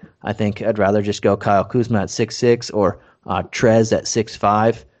 okay. I think I'd rather just go Kyle Kuzma at 6'6" or Trez at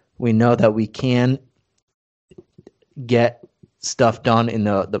 6'5". We know that we can get stuff done in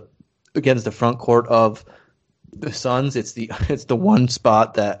the against the front court of the Suns. It's the one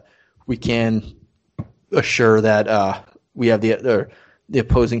spot that we can assure that we have the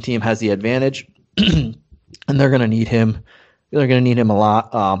opposing team has the advantage, and they're going to need him. They're going to need him a lot.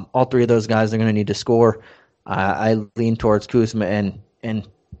 All three of those guys are going to need to score. I lean towards Kuzma and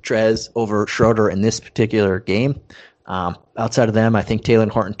Trez over Schroeder in this particular game. Outside of them, I think Talen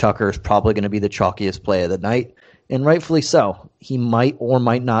Horton-Tucker is probably going to be the chalkiest play of the night, and rightfully so. He might or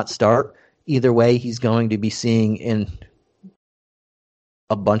might not start. Either way, he's going to be seeing in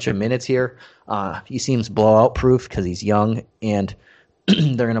a bunch of minutes here. He seems blowout proof because he's young, and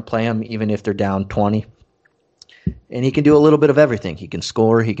they're going to play him even if they're down 20. And he can do a little bit of everything. He can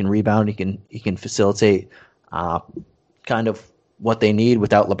score, he can rebound, he can facilitate kind of what they need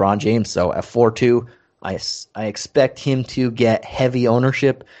without LeBron James. So at 4-2, I expect him to get heavy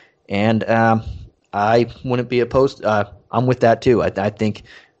ownership, and I wouldn't be opposed. I'm with that too. I think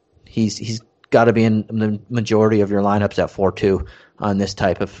he's got to be in the majority of your lineups at 4-2 on this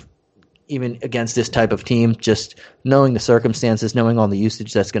type of, even against this type of team. Just knowing the circumstances, knowing all the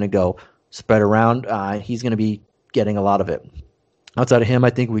usage that's going to go spread around, he's going to be getting a lot of it. Outside of him, I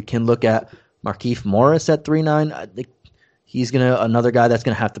think we can look at Markieff Morris at 3.9. I think he's another guy that's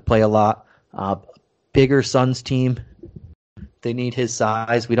gonna have to play a lot. Bigger Suns team. They need his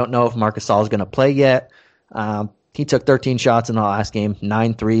size. We don't know if Marc Gasol is going to play yet. He took 13 shots in the last game,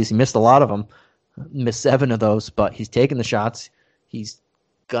 9 threes. He missed a lot of them, missed 7 of those, but he's taking the shots. He's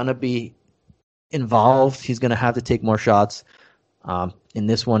going to be involved. He's going to have to take more shots in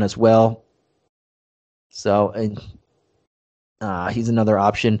this one as well. So he's another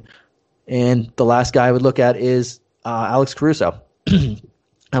option. And the last guy I would look at is Alex Caruso.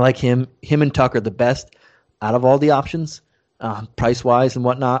 I like him and Tucker the best out of all the options. Price-wise and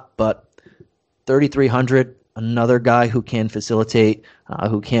whatnot, but 3,300, another guy who can facilitate,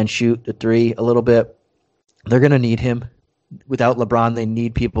 who can shoot the three a little bit. They're going to need him. Without LeBron, they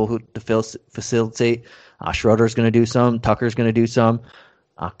need people who to facilitate. Schroeder's going to do some. Tucker's going to do some.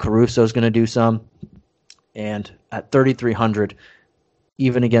 Caruso's going to do some. And at 3,300,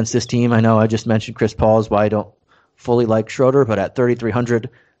 even against this team, I know I just mentioned Chris Paul is why I don't fully like Schroeder, but at 3,300,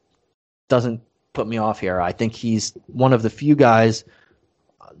 doesn't put me off here. I think he's one of the few guys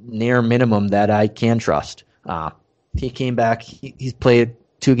near minimum that I can trust. He came back. He's played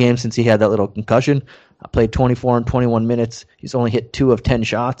 2 games since he had that little concussion. Played 24 and 21 minutes. He's only hit 2 of 10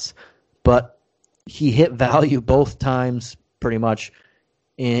 shots, but he hit value both times pretty much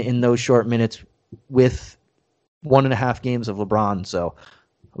in those short minutes with 1.5 games of LeBron. So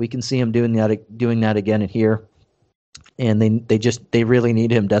we can see him doing that again in here. And they really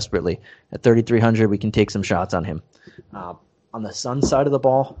need him desperately. At 3,300, we can take some shots on him. On the Suns side of the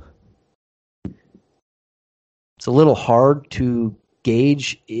ball, it's a little hard to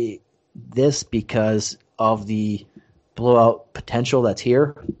gauge this because of the blowout potential that's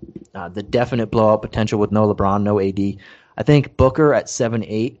here. The definite blowout potential with no LeBron, no AD. I think Booker at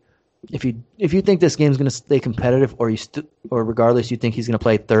 7-8. If you think this game's going to stay competitive, or regardless, you think he's going to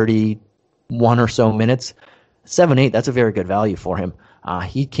play 31 or so minutes. 7-8, that's a very good value for him.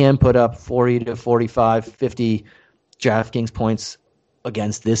 He can put up 40 to 45, 50 DraftKings points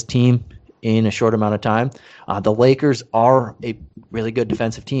against this team in a short amount of time. The Lakers are a really good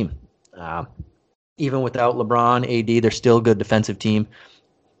defensive team. Even without LeBron, AD, they're still a good defensive team.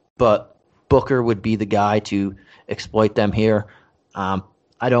 But Booker would be the guy to exploit them here.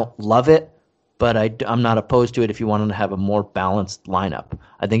 I don't love it, but I'm not opposed to it if you want him to have a more balanced lineup.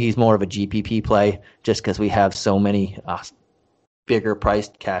 I think he's more of a GPP play just because we have so many bigger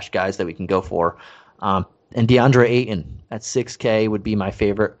priced cash guys that we can go for. And DeAndre Ayton at 6K would be my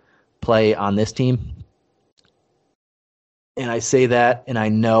favorite play on this team. And I say that, and I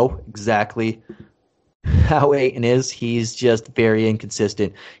know exactly how Ayton is. He's just very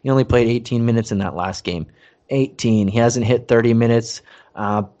inconsistent. He only played 18 minutes in that last game. 18. He hasn't hit 30 minutes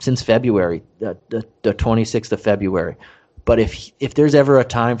since February, the 26th of February. But if there's ever a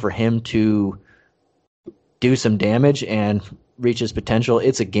time for him to do some damage and reach his potential,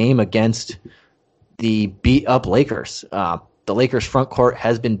 it's a game against the beat-up Lakers. The Lakers' front court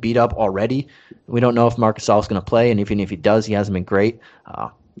has been beat up already. We don't know if Marc Gasol is going to play, and even if he does, he hasn't been great.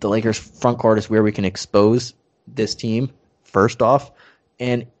 The Lakers' front court is where we can expose this team, first off.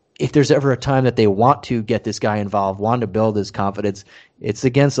 And if there's ever a time that they want to get this guy involved, want to build his confidence, it's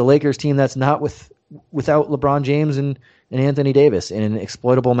against the Lakers team that's not without LeBron James and Anthony Davis in an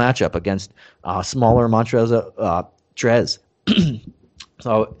exploitable matchup against smaller Montrezl Trez.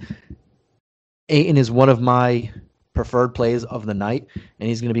 So Ayton is one of my preferred plays of the night, and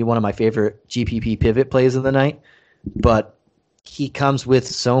he's going to be one of my favorite GPP pivot plays of the night. But he comes with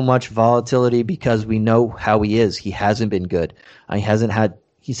so much volatility because we know how he is. He hasn't been good.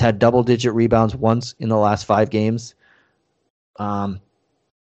 He's had double-digit rebounds once in the last 5 games. And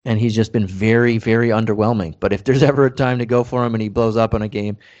he's just been very, very underwhelming. But if there's ever a time to go for him and he blows up on a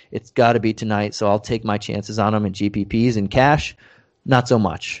game, it's got to be tonight. So I'll take my chances on him in GPPs. In cash, not so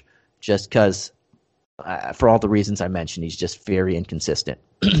much. Just because, for all the reasons I mentioned, he's just very inconsistent.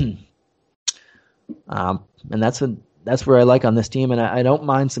 And that's where I like on this team. And I don't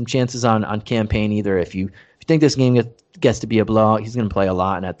mind some chances on campaign either. If you think this game gets to be a blowout, he's going to play a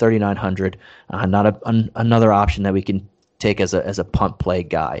lot. And at 3,900, another option that we can take as a punt play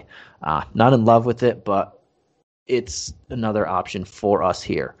guy. Not in love with it, but it's another option for us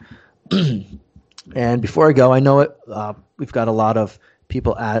here. And before I go, I know we've got a lot of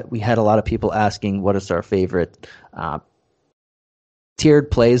people. We had a lot of people asking what is our favorite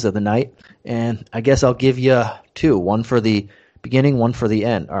tiered plays of the night, and I guess I'll give you 2: one for the beginning, one for the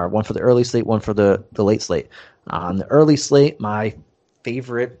end, or one for the early slate, one for the late slate. On the early slate, my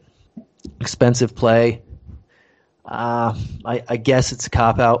favorite expensive play I guess it's a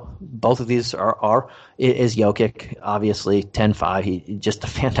cop-out. Both of these are. It is Jokic, obviously, 10-5. He just a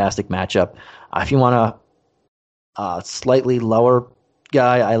fantastic matchup. If you want a slightly lower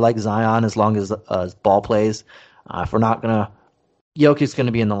guy, I like Zion as long as ball plays. If we're not going to Jokic's going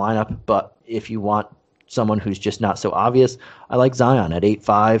to be in the lineup, but if you want someone who's just not so obvious, I like Zion at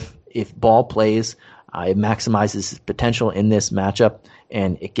 8-5. If ball plays, it maximizes his potential in this matchup,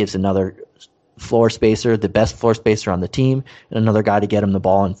 and it gives another floor spacer, the best floor spacer on the team, and another guy to get him the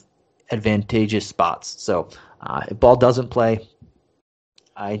ball in advantageous spots. So if ball doesn't play,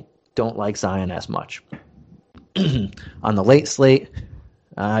 I don't like Zion as much. On the late slate,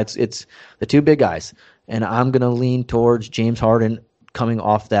 it's the two big guys. And I'm going to lean towards James Harden coming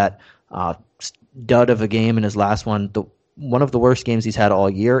off that dud of a game in his last one, one of the worst games he's had all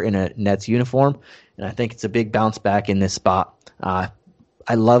year in a Nets uniform. And I think it's a big bounce back in this spot. I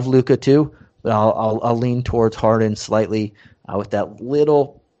love Luka too, but I'll lean towards Harden slightly with that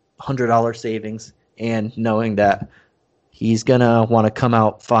little $100 savings and knowing that he's going to want to come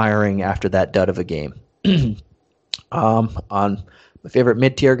out firing after that dud of a game. On my favorite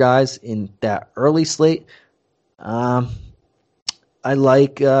mid-tier guys in that early slate, I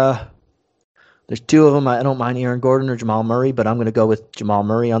like, there's two of them. I don't mind Aaron Gordon or Jamal Murray, but I'm going to go with Jamal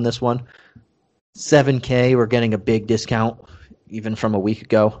Murray on this one. $7K, we're getting a big discount even from a week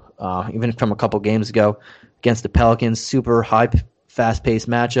ago, even from a couple games ago against the Pelicans. Super high, fast-paced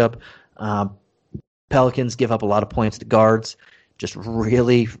matchup. Pelicans give up a lot of points to guards. Just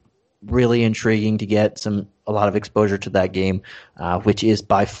really, really intriguing to get a lot of exposure to that game, which is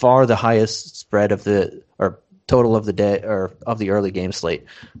by far the highest spread of total of the day or of the early game slate.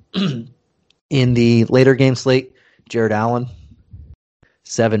 In the later game slate, Jared Allen,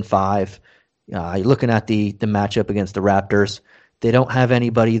 7-5. You're looking at the matchup against the Raptors. They don't have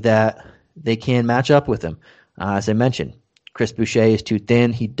anybody that they can match up with him. As I mentioned, Chris Boucher is too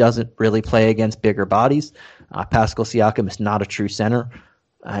thin. He doesn't really play against bigger bodies. Pascal Siakam is not a true center.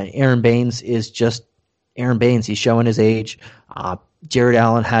 Aaron Baines is just Aaron Baines. He's showing his age. Jared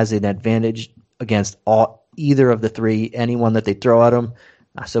Allen has an advantage against either of the three, anyone that they throw at him.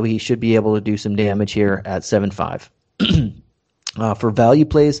 So he should be able to do some damage here at 7-5. For value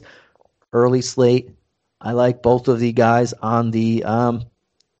plays, early slate, I like both of the guys on the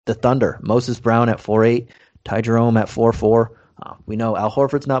Thunder. Moses Brown at 4.8, Ty Jerome at 4.4. We know Al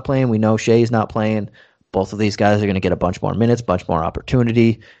Horford's not playing. We know Shea's not playing. Both of these guys are going to get a bunch more minutes, bunch more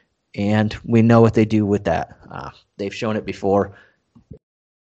opportunity, and we know what they do with that. They've shown it before.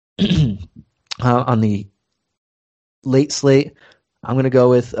 On the late slate, I'm going to go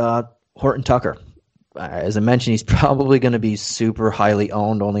with Horton Tucker. As I mentioned, he's probably going to be super highly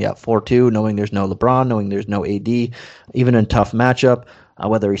owned, only at 4.2, knowing there's no LeBron, knowing there's no AD, even in a tough matchup.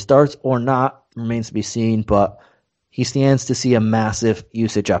 Whether he starts or not remains to be seen, but he stands to see a massive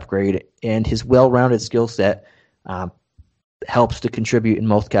usage upgrade, and his well-rounded skill set helps to contribute in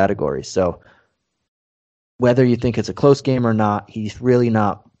most categories. So whether you think it's a close game or not, he's really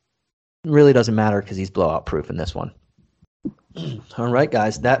doesn't matter because he's blowout-proof in this one. All right,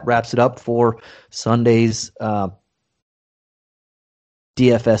 guys, that wraps it up for Sunday's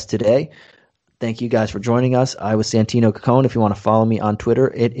DFS today. Thank you guys for joining us. I was Santino Cacone. If you want to follow me on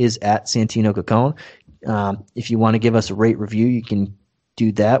Twitter, it is at Santino Cacone. If you want to give us a rate review, you can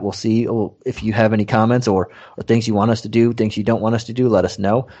do that. We'll see if you have any comments or things you want us to do, things you don't want us to do, let us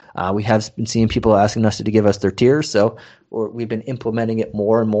know. We have been seeing people asking us to give us their tiers, so we've been implementing it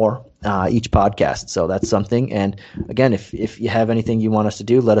more and more each podcast. So that's something. And again, if you have anything you want us to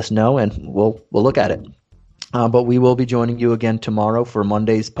do, let us know, and we'll look at it. But we will be joining you again tomorrow for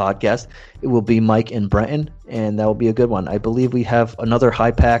Monday's podcast. It will be Mike and Brenton, and that will be a good one. I believe we have another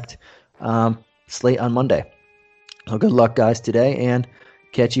high-packed slate on Monday. So good luck, guys, today, and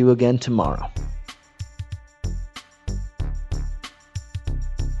catch you again tomorrow.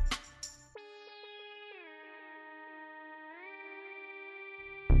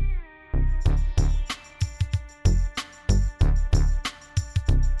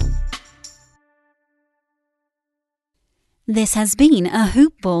 This has been a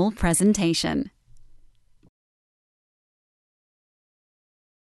Hoop Ball presentation.